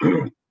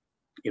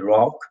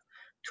Iraq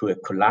to a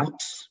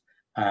collapse,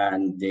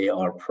 and they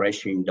are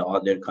pressuring the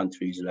other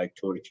countries like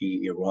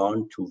Turkey,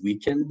 Iran to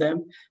weaken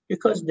them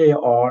because they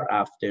are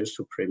after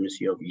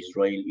supremacy of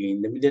Israel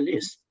in the Middle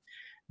East.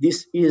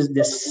 This is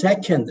the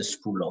second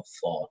school of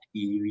thought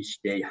in which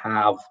they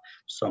have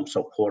some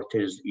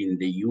supporters in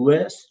the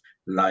US,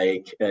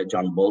 like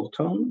John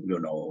Bolton,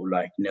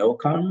 like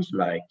neocons,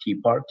 like Tea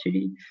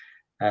Party.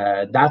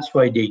 That's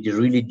why they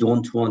really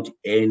don't want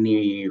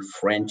any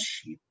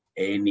friendship,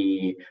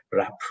 any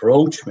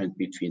rapprochement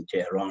between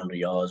Tehran,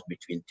 Riyadh,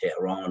 between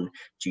Tehran,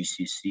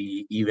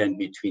 GCC, even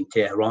between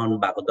Tehran,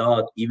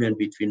 Baghdad, even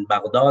between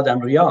Baghdad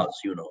and Riyadh.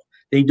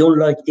 They don't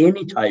like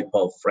any type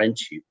of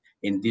friendship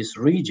in this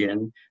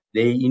region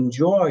They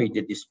enjoy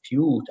the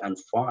dispute and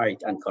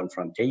fight and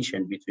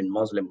confrontation between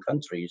Muslim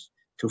countries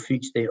to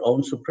fix their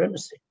own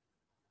supremacy.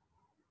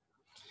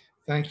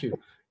 Thank you.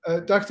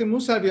 Dr.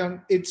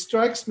 Mousavian, it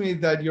strikes me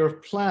that your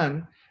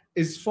plan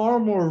is far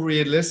more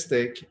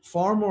realistic,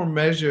 far more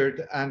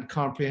measured and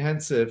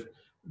comprehensive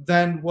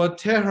than what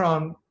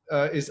Tehran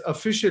is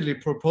officially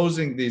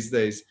proposing these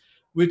days,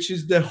 which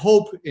is the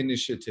HOPE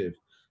initiative,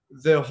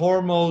 the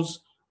Hormuz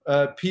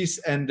Peace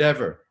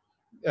Endeavor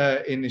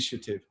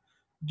initiative.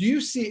 Do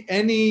you see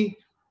any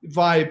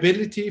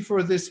viability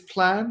for this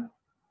plan?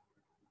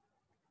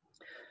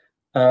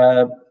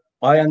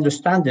 I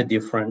understand the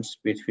difference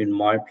between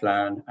my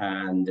plan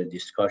and the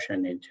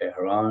discussion in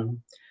Tehran,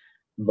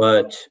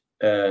 but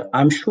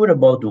I'm sure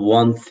about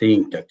one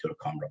thing, Dr.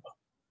 Kamraba,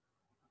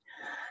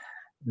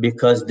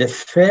 because the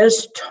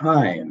first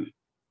time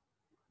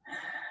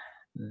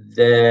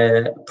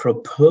the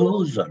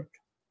proposal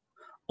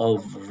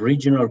of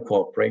regional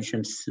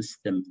cooperation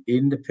system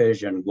in the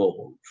Persian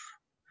Gulf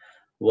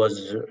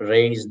was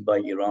raised by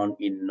Iran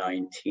in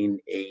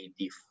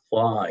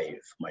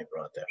 1985, my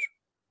brother.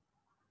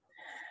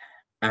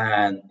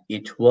 And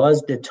it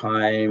was the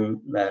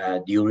time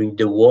during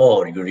the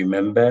war, you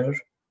remember?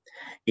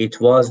 It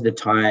was the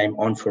time,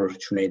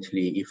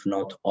 unfortunately, if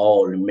not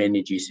all,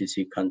 many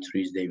GCC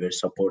countries, they were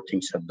supporting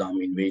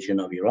Saddam invasion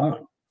of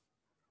Iran.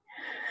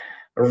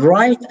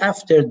 Right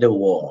after the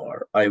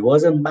war, I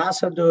was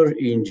ambassador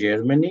in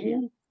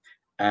Germany,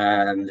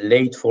 and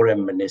late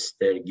Foreign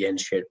Minister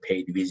Genscher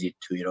paid visit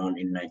to Iran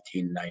in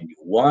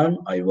 1991.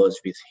 I was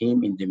with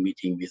him in the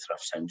meeting with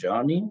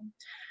Rafsanjani.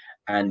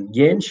 And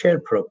Genscher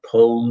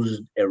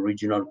proposed a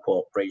regional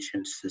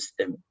cooperation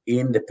system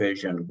in the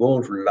Persian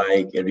Gulf,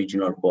 like a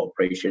regional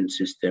cooperation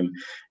system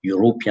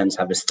Europeans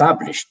have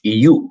established,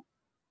 EU.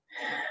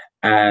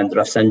 And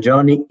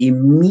Rafsanjani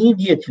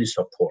immediately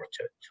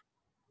supported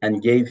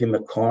and gave him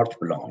a carte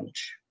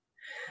blanche.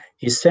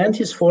 He sent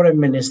his foreign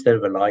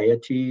minister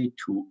Velayati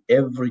to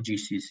every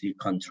GCC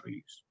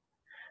countries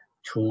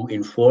to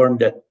inform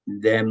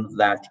them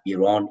that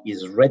Iran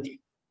is ready.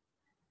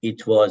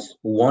 It was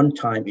one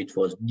time, it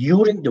was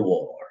during the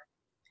war.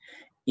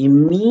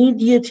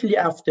 Immediately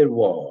after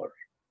war,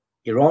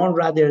 Iran,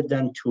 rather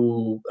than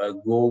to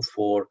go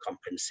for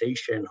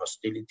compensation,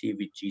 hostility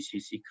with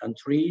GCC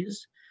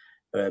countries,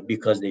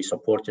 because they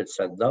supported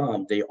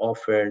Saddam, they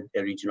offered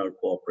a regional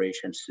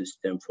cooperation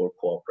system for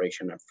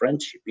cooperation and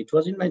friendship. It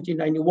was in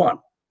 1991.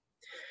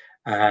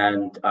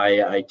 And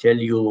I tell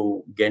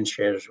you,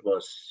 Genscher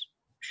was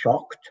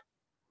shocked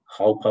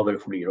how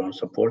powerfully Iran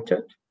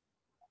supported.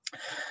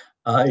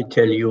 I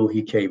tell you,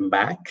 he came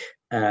back,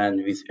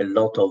 and with a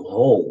lot of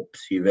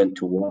hopes, he went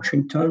to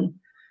Washington,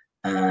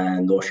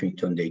 and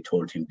Washington, they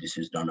told him, this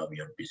is none of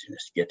your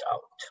business, get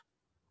out.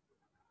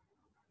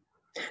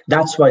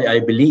 That's why I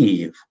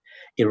believe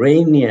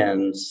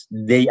Iranians,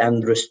 they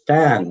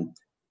understand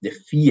the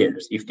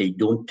fears if they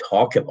don't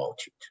talk about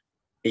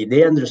it.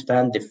 They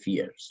understand the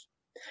fears,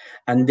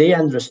 and they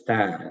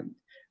understand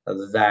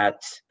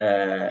that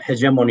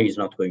hegemony is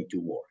not going to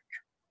work.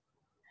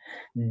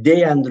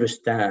 They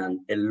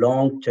understand a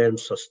long-term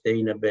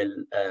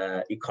sustainable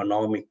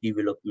economic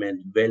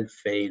development,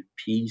 welfare,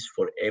 peace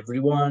for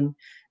everyone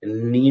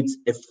needs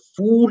a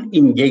full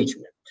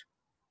engagement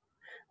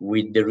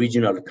with the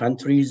regional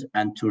countries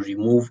and to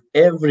remove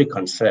every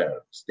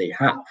concerns they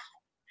have.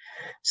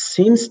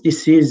 Since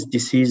this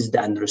is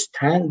the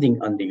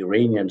understanding on the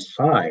Iranian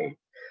side,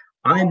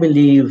 I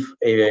believe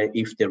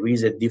if there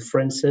is a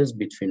differences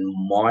between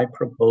my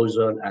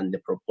proposal and the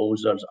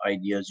proposals,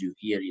 ideas you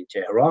hear in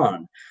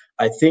Tehran,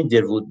 I think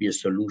there would be a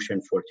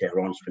solution for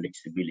Tehran's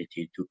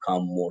flexibility to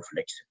come more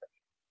flexible.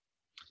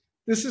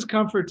 This is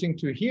comforting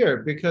to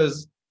hear,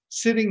 because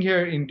sitting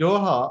here in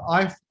Doha,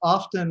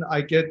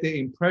 I get the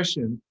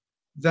impression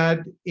that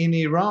in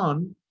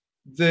Iran,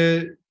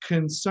 the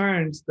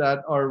concerns that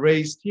are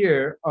raised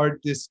here are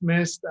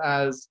dismissed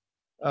as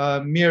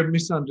mere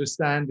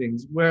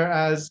misunderstandings,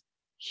 whereas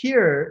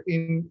here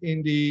in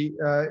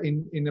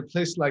a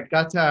place like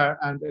Qatar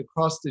and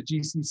across the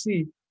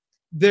GCC,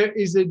 there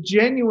is a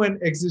genuine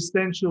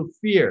existential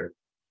fear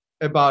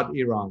about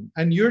Iran,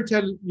 and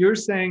you're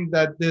saying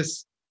that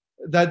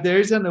there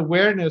is an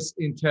awareness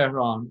in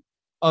Tehran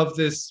of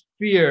this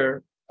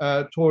fear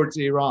towards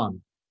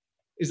Iran.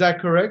 Is that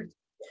correct?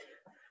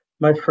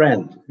 My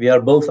friend, we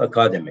are both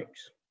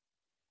academics,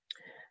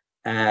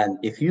 and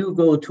if you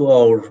go to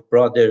our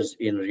brothers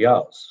in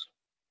Riyadh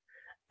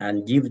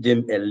and give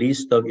them a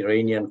list of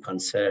Iranian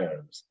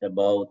concerns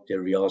about the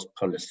Riyadh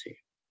policy,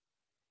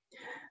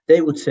 they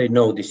would say,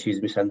 no, this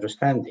is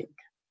misunderstanding.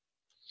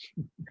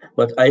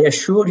 But I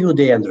assure you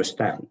they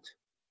understand.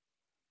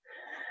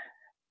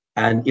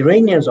 And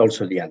Iranians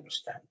also, they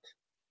understand.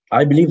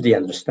 I believe they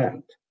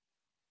understand.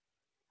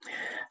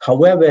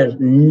 However,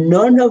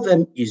 none of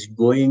them is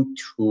going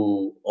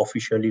to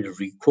officially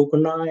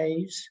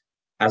recognize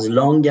as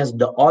long as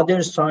the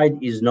other side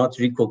is not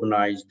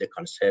recognize the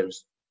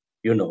concerns,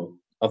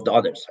 of the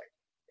other side.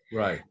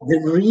 Right. The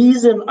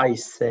reason I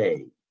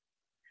say,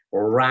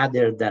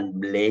 rather than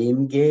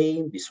blame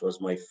game, this was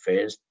my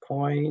first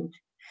point,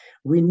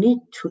 we need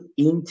to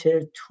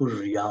enter to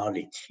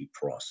reality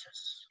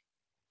process.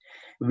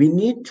 We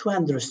need to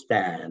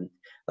understand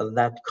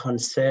that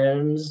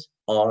concerns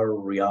are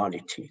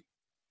reality.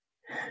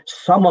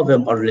 Some of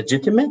them are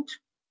legitimate.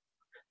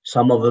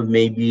 Some of them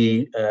may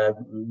be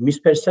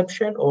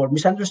misperception or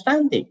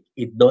misunderstanding.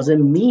 It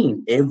doesn't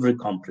mean every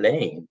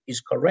complaint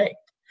is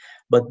correct,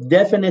 but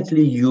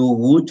definitely you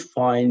would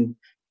find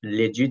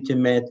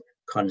legitimate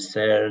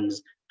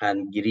concerns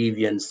and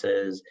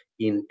grievances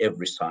in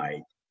every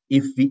side.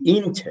 If we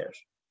enter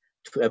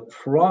to a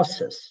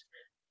process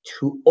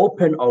to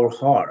open our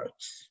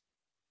hearts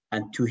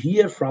and to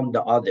hear from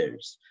the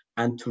others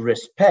and to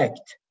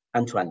respect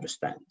and to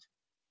understand.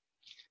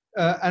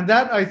 And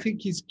that, I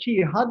think, is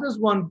key. How does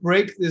one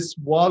break this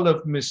wall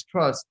of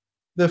mistrust?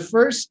 The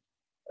first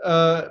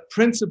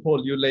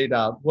principle you laid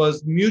out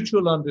was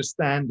mutual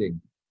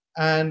understanding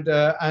and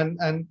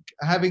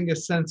having a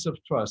sense of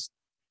trust.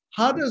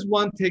 How does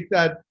one take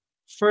that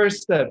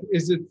first step?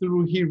 Is it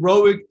through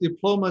heroic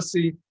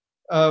diplomacy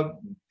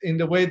in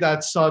the way that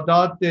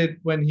Sadat did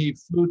when he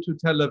flew to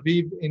Tel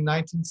Aviv in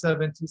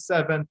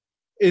 1977?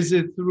 Is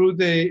it through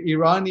the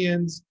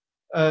Iranians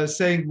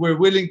saying we're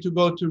willing to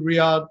go to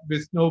Riyadh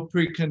with no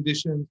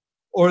preconditions,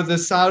 or the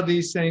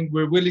Saudis saying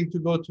we're willing to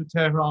go to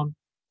Tehran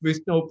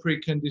with no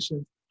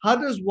preconditions? How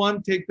does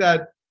one take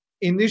that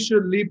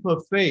initial leap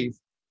of faith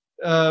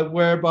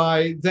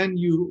whereby then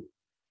you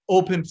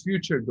open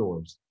future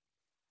doors?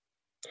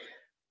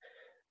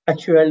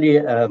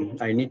 Actually,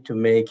 I need to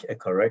make a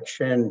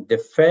correction. The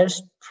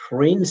first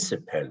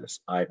principles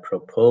I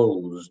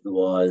proposed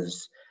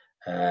was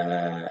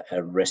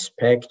a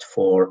respect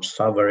for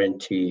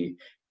sovereignty,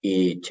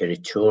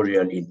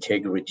 territorial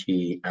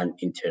integrity, and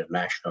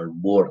international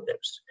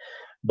borders.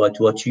 But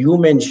what you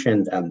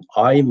mentioned and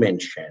I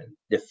mentioned,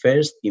 the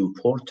first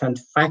important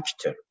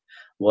factor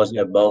was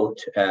about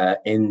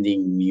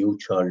ending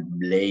mutual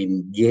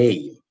blame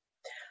game.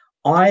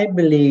 I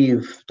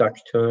believe,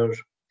 Doctor,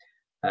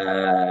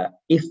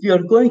 if we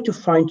are going to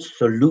find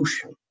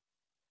solution,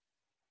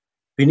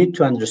 we need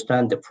to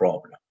understand the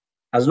problem.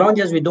 As long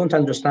as we don't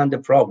understand the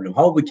problem,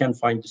 how we can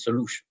find the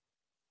solution?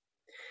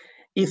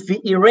 If we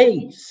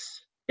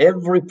erase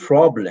every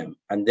problem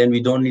and then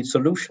we don't need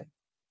solution.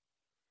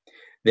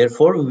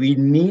 Therefore, we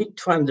need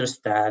to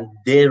understand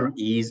there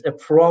is a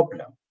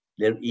problem,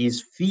 there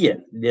is fear,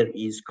 there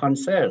is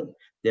concern,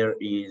 there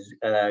is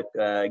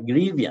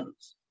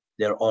grievance.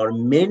 There are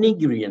many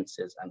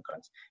grievances and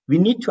concerns. We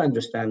need to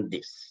understand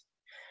this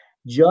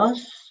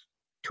just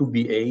to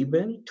be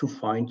able to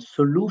find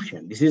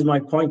solution. This is my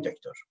point,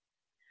 Doctor.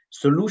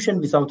 Solution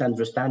without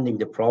understanding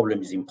the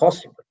problem is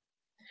impossible.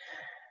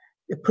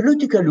 The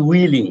political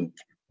willing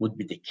would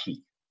be the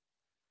key.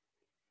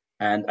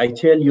 And I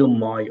tell you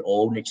my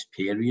own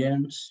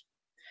experience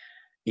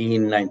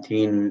in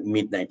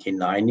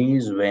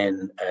mid-1990s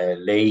when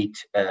late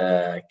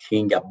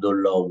King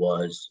Abdullah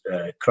was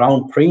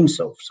Crown Prince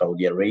of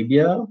Saudi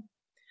Arabia.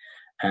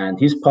 And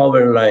his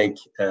power,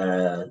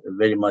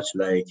 very much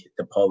like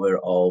the power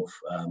of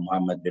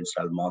Mohammed bin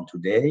Salman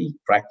today,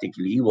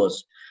 practically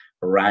was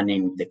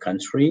running the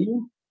country.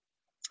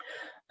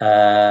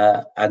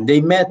 And they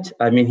met,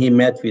 he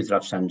met with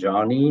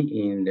Rafsanjani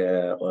in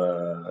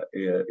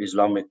the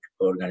Islamic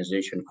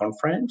Organization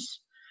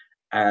Conference.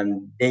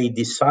 And they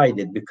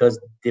decided, because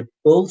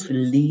both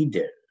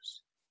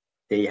leaders,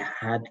 they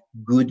had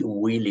good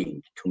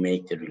willing to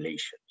make the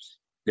relations.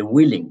 The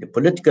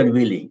political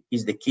willing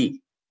is the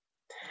key.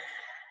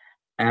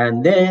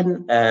 And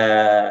then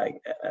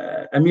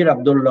Amir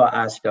Abdullah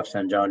asked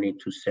Rafsanjani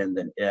to send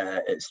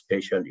a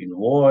special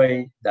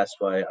envoy. That's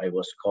why I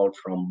was called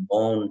from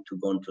Bonn to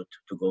go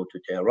to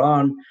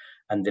Tehran.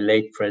 And the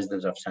late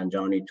President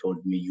Rafsanjani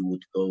told me you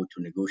would go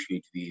to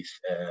negotiate with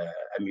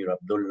Amir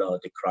Abdullah,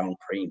 the Crown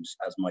Prince,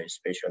 as my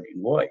special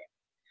envoy.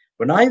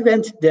 When I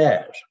went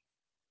there,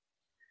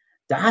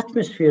 the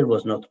atmosphere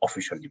was not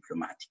official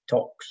diplomatic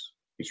talks,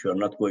 which we are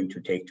not going to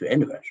take to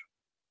anywhere.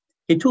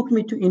 He took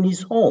me in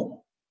his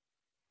home,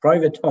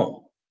 private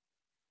home.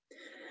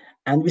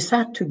 And we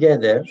sat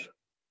together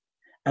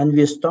and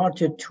we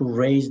started to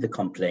raise the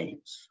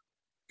complaints,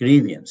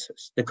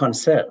 grievances, the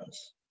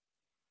concerns.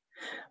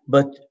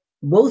 But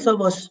both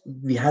of us,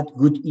 we had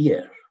good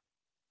ear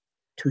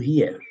to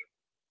hear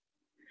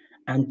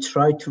and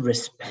try to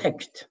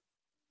respect.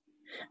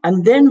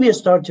 And then we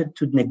started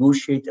to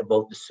negotiate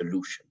about the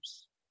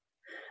solutions.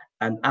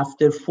 And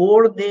after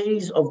 4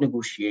 days of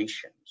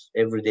negotiations,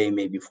 every day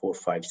maybe 4,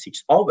 5,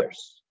 6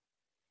 hours,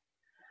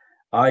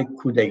 I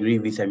could agree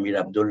with Amir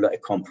Abdullah a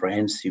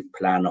comprehensive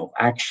plan of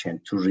action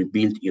to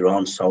rebuild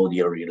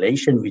Iran-Saudi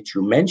relation, which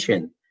you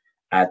mentioned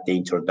at the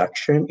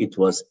introduction. It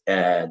was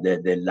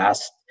the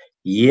last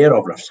year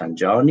of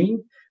Rafsanjani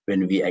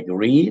when we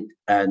agreed,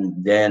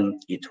 and then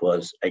it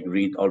was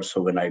agreed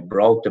also when I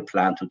brought the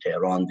plan to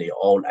Tehran, they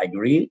all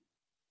agreed.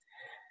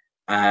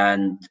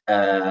 And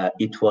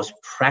it was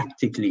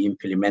practically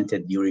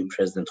implemented during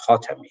President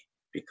Khatami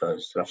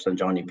because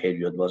Rafsanjani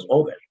period was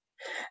over.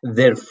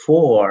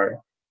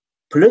 Therefore,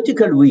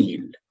 political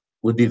will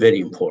would be very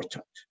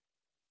important.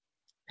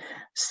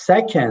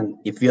 Second,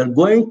 if we are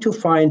going to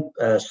find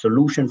a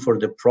solution for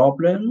the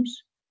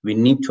problems, we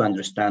need to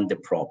understand the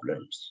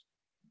problems.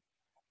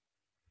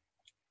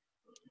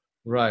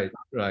 Right,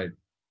 right.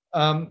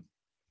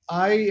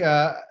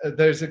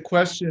 There's a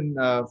question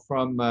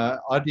from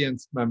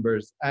audience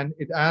members, and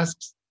it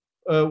asks,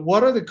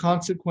 what are the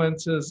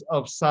consequences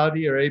of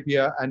Saudi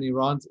Arabia and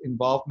Iran's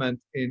involvement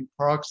in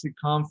proxy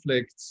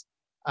conflicts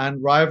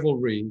and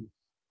rivalry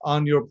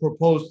on your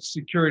proposed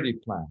security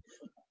plan?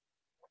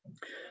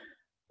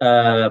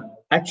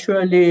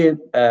 Actually,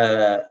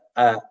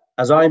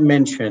 as I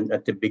mentioned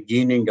at the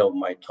beginning of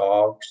my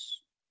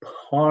talks,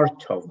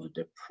 part of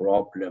the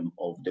problem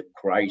of the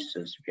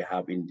crisis we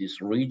have in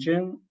this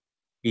region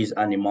is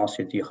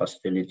animosity,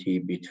 hostility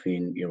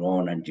between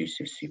Iran and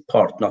GCC.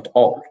 Part, not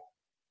all.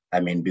 I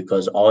mean,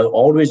 because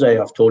I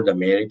have told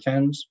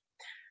Americans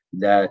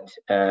that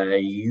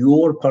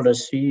your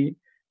policy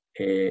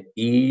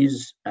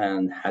is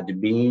and had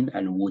been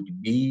and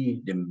would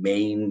be the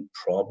main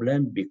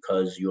problem,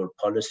 because your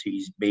policy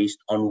is based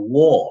on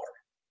war.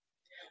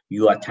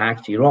 You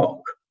attacked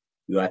Iraq,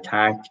 you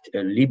attacked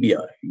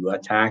Libya, you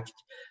attacked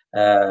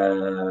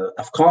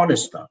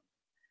Afghanistan.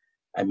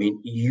 I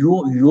mean,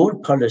 your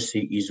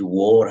policy is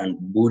war and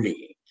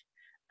bullying.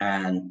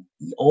 And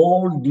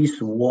all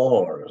these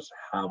wars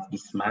have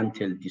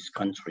dismantled these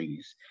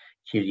countries,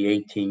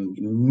 creating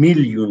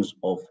millions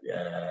of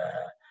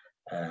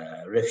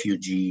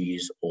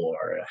refugees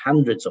or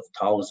hundreds of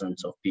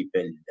thousands of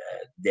people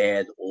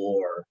dead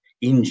or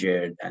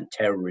injured, and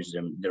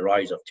terrorism, the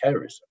rise of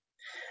terrorism.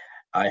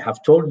 I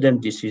have told them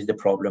this is the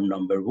problem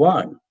number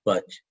one,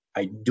 but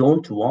I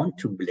don't want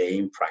to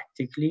blame,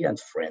 practically and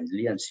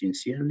friendly and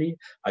sincerely,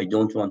 I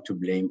don't want to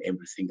blame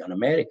everything on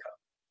America.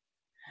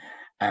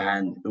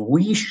 And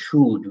we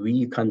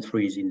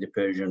countries in the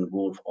Persian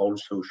Gulf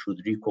also should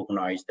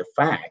recognize the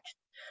fact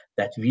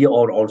that we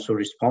are also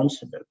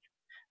responsible.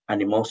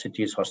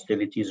 Animosities,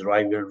 hostilities,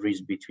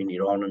 rivalries between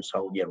Iran and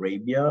Saudi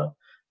Arabia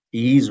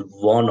is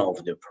one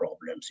of the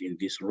problems in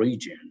this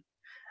region.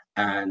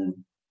 And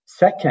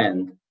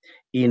second,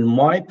 in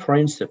my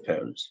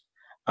principles,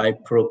 I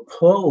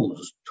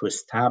propose to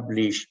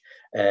establish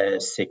a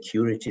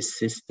security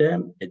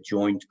system, a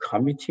joint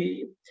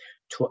committee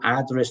to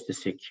address the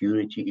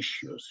security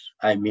issues.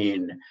 I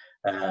mean,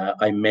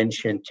 I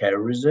mentioned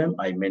terrorism,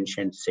 I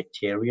mentioned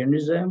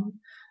sectarianism,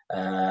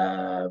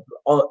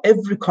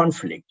 every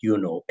conflict,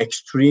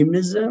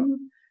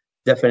 extremism.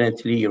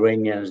 Definitely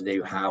Iranians, they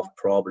have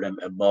problem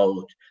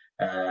about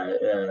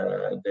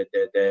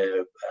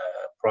the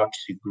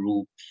proxy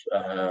groups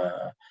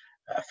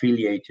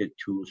affiliated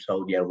to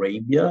Saudi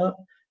Arabia,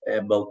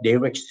 about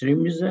their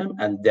extremism,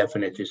 and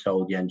definitely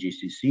Saudi and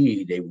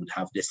GCC, they would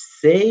have the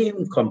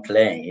same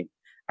complaint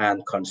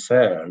and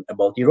concern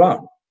about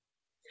Iran.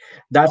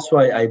 That's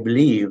why I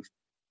believe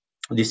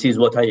this is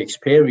what I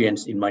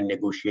experienced in my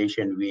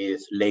negotiation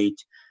with late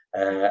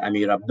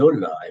Amir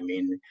Abdullah. I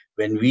mean,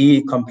 when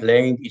we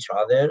complained each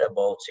other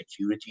about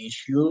security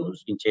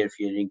issues,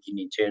 interfering in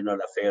internal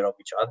affair of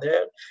each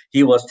other,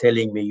 he was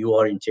telling me, you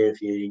are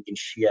interfering in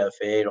Shia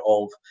affair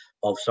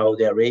of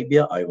Saudi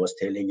Arabia. I was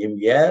telling him,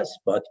 yes,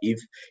 but if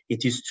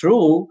it is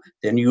true,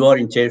 then you are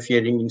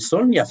interfering in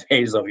Sunni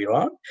affairs of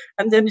Iran.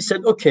 And then he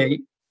said, okay,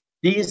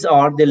 these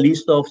are the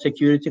list of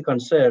security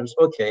concerns.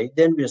 Okay,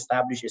 then we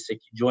establish a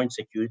joint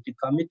security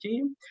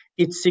committee.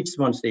 It's 6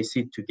 months, they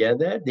sit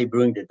together, they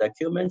bring the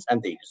documents, and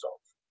they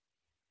resolve.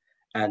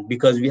 And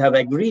because we have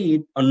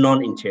agreed on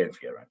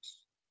non-interference.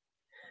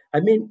 I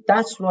mean,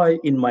 that's why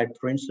in my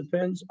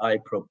principles, I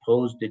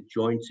propose the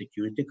joint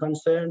security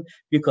concern,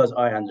 because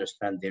I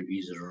understand there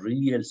is a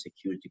real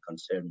security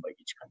concern by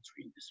each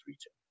country in this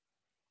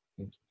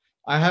region.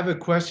 I have a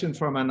question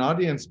from an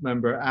audience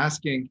member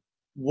asking,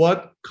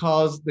 what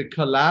caused the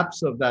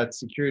collapse of that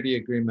security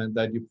agreement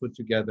that you put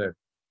together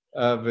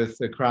with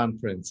the Crown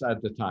Prince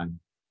at the time?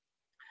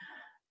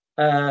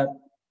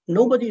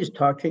 Nobody is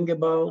talking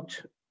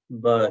about,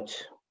 but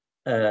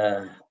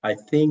I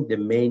think the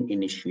main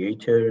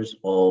initiators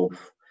of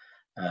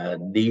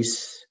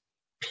this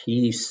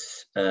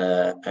peace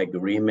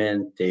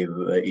agreement,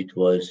 it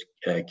was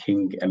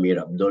King Amir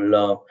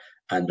Abdullah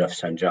and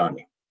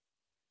Rafsanjani.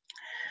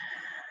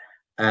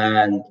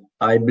 And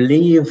I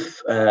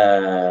believe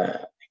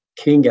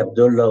King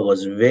Abdullah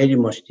was very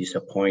much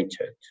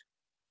disappointed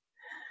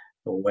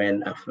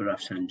when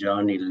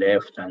Rafsanjani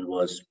left and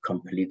was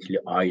completely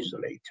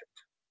isolated.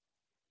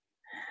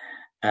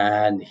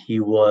 And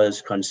he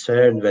was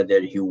concerned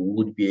whether he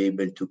would be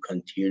able to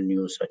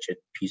continue such a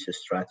peace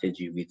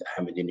strategy with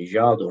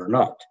Ahmadinejad or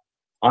not.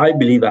 I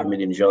believe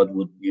Ahmadinejad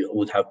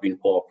would have been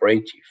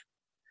cooperative.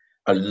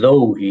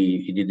 Although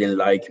he didn't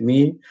like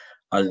me,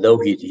 although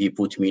he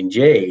put me in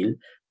jail,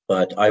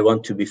 but I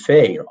want to be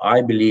fair.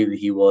 I believe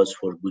he was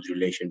for good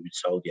relation with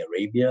Saudi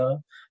Arabia,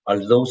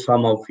 although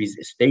some of his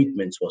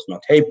statements was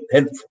not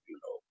helpful.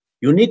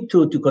 You need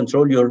to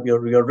control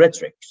your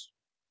rhetorics.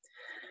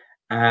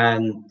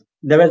 And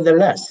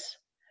nevertheless,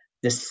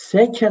 The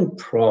second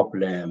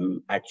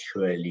problem,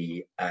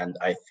 actually, and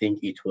I think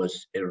it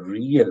was a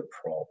real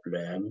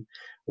problem,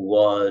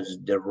 was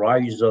the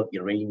rise of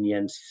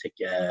Iranian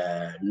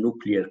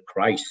nuclear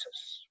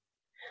crisis.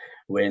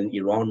 When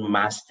Iran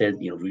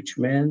mastered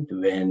enrichment,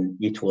 when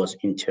it was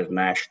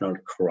international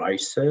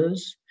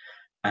crisis,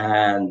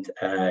 and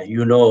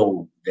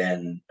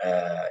then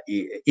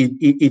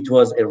it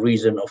was a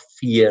reason of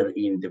fear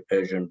in the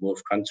Persian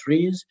Gulf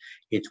countries.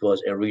 It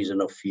was a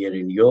reason of fear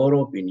in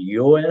Europe, in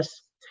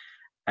US.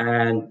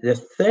 And the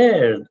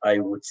third, I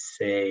would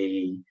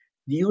say,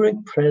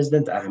 during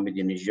President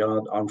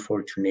Ahmadinejad,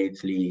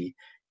 unfortunately,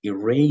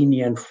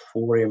 Iranian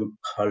foreign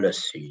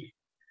policy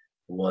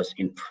was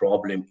in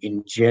problem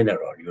in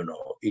general.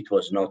 It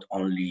was not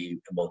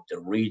only about the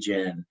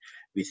region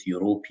with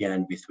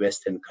European, with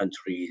Western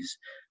countries,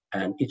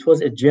 and it was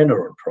a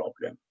general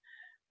problem.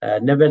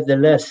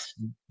 Nevertheless,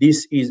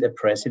 this is a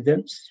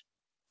precedent.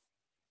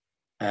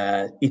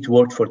 It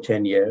worked for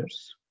 10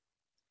 years.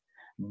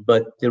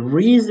 But the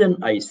reason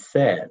I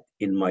said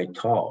in my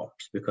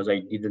talks, because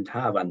I didn't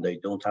have and I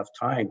don't have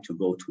time to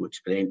go to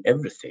explain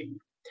everything,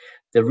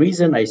 the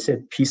reason I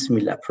said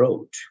piecemeal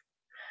approach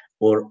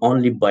or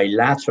only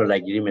bilateral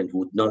agreement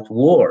would not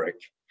work,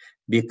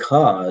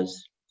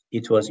 because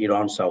it was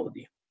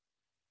Iran-Saudi.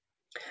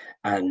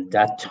 And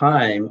that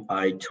time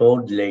I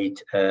told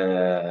late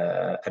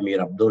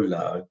Amir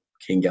Abdullah,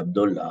 King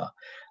Abdullah,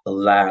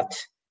 that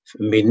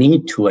we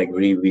need to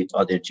agree with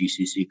other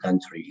GCC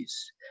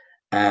countries.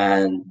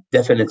 And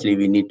definitely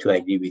we need to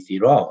agree with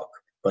Iraq.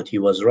 But he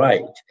was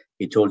right.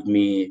 He told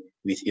me,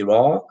 with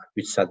Iraq,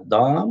 with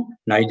Saddam,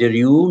 neither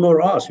you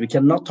nor us, we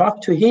cannot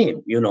talk to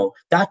him.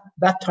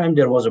 That time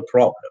there was a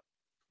problem.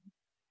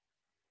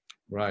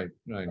 Right.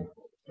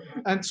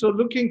 And so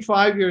looking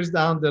 5 years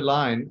down the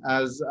line,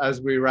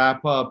 as we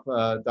wrap up,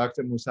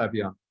 Dr.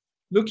 Mousavian,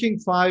 looking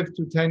 5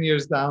 to 10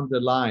 years down the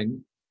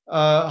line,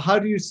 how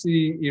do you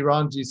see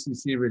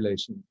Iran-GCC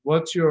relations?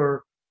 What's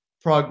your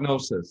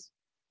prognosis?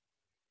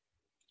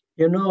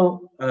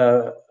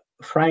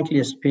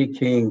 Frankly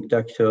speaking,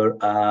 Doctor,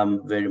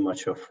 I'm very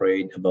much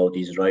afraid about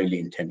Israeli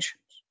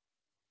intentions.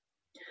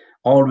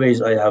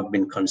 Always I have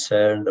been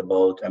concerned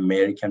about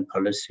American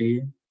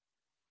policy,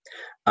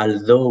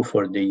 although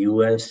for the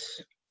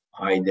US,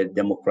 either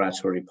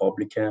Democrats or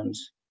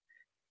Republicans,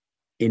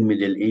 in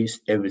Middle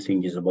East,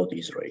 everything is about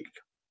Israel.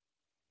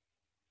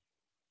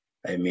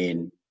 I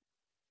mean,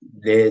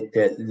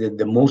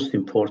 the most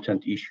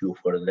important issue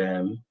for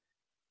them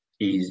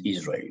is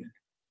Israel.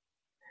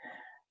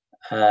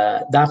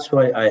 That's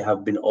why I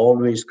have been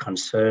always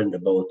concerned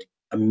about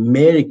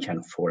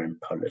American foreign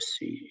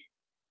policy,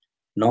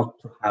 not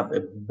to have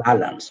a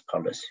balanced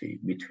policy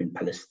between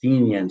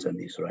Palestinians and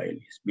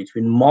Israelis,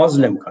 between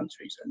Muslim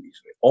countries and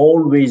Israel,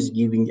 always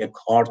giving a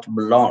carte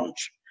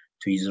blanche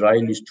to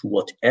Israelis to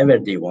whatever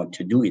they want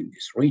to do in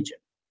this region.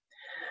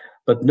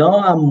 But now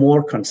I'm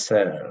more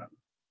concerned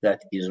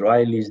that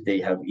Israelis, they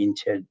have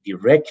entered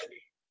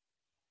directly.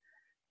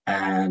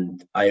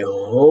 And I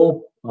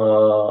hope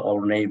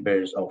our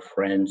neighbors, our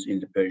friends in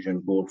the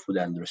Persian Gulf would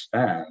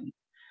understand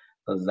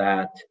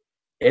that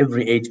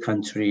every 8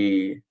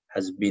 country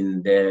has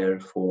been there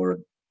for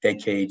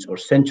decades or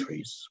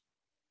centuries.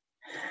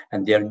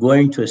 And they are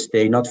going to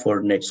stay not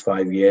for next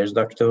 5 years,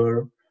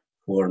 Doctor,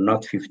 for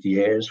not 50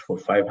 years, for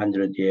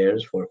 500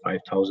 years, for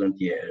 5,000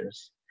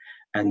 years.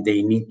 And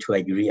they need to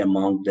agree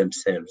among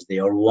themselves. They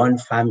are one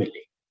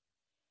family.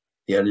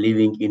 They are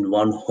living in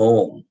one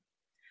home.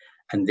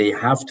 And they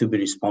have to be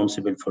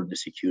responsible for the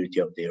security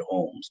of their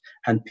homes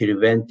and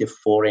prevent the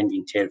foreign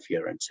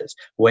interferences,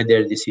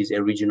 whether this is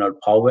a regional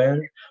power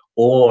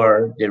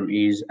or there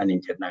is an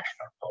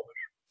international power.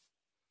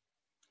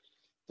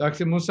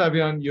 Dr.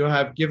 Mousavian, you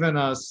have given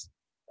us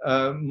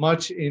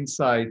much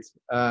insight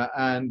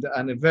and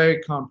a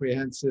very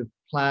comprehensive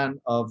plan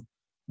of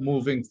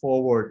moving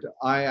forward.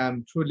 I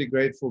am truly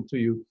grateful to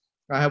you.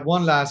 I have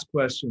one last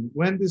question.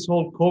 When this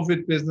whole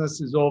COVID business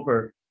is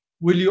over,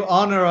 will you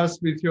honor us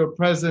with your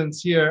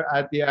presence here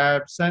at the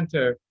Arab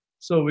Center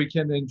so we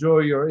can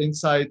enjoy your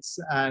insights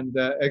and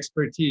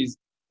expertise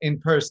in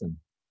person?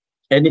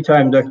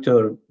 Anytime,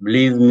 Doctor.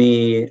 Believe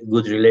me,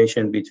 good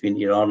relation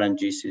between Iran and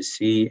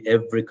GCC,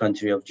 every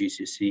country of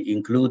GCC,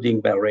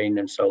 including Bahrain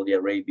and Saudi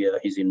Arabia,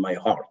 is in my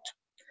heart.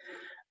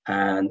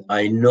 And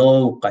I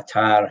know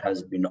Qatar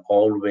has been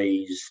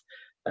always,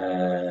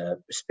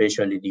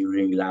 especially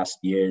during last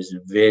years,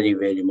 very,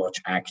 very much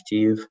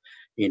active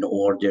in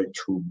order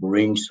to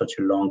bring such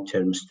a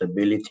long-term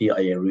stability.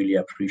 I really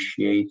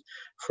appreciate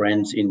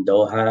friends in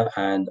Doha,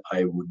 and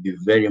I would be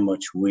very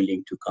much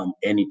willing to come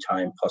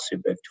anytime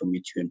possible to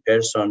meet you in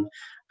person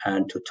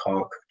and to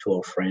talk to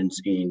our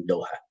friends in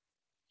Doha.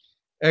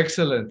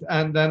 Excellent.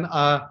 And then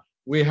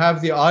we have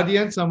the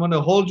audience. I'm going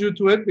to hold you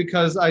to it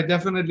because I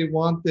definitely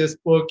want this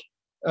book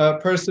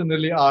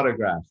personally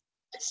autographed.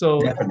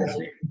 So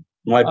definitely.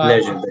 My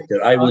pleasure,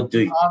 Doctor. I would do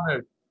it.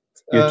 Honored.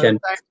 Thank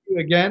you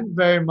again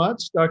very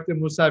much, Dr.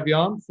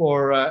 Mousavian,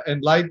 for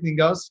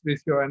enlightening us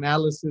with your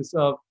analysis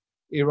of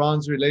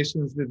Iran's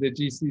relations with the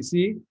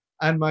GCC.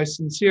 And my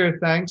sincere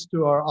thanks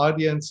to our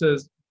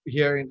audiences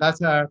here in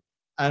Qatar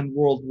and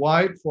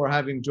worldwide for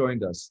having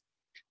joined us.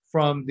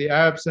 From the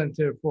Arab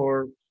Center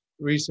for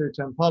Research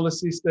and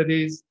Policy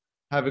Studies,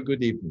 have a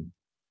good evening.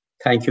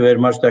 Thank you very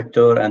much,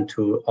 Doctor, and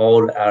to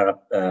all Arab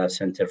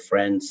Center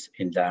friends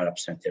in the Arab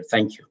Center.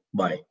 Thank you.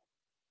 Bye.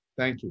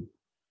 Thank you.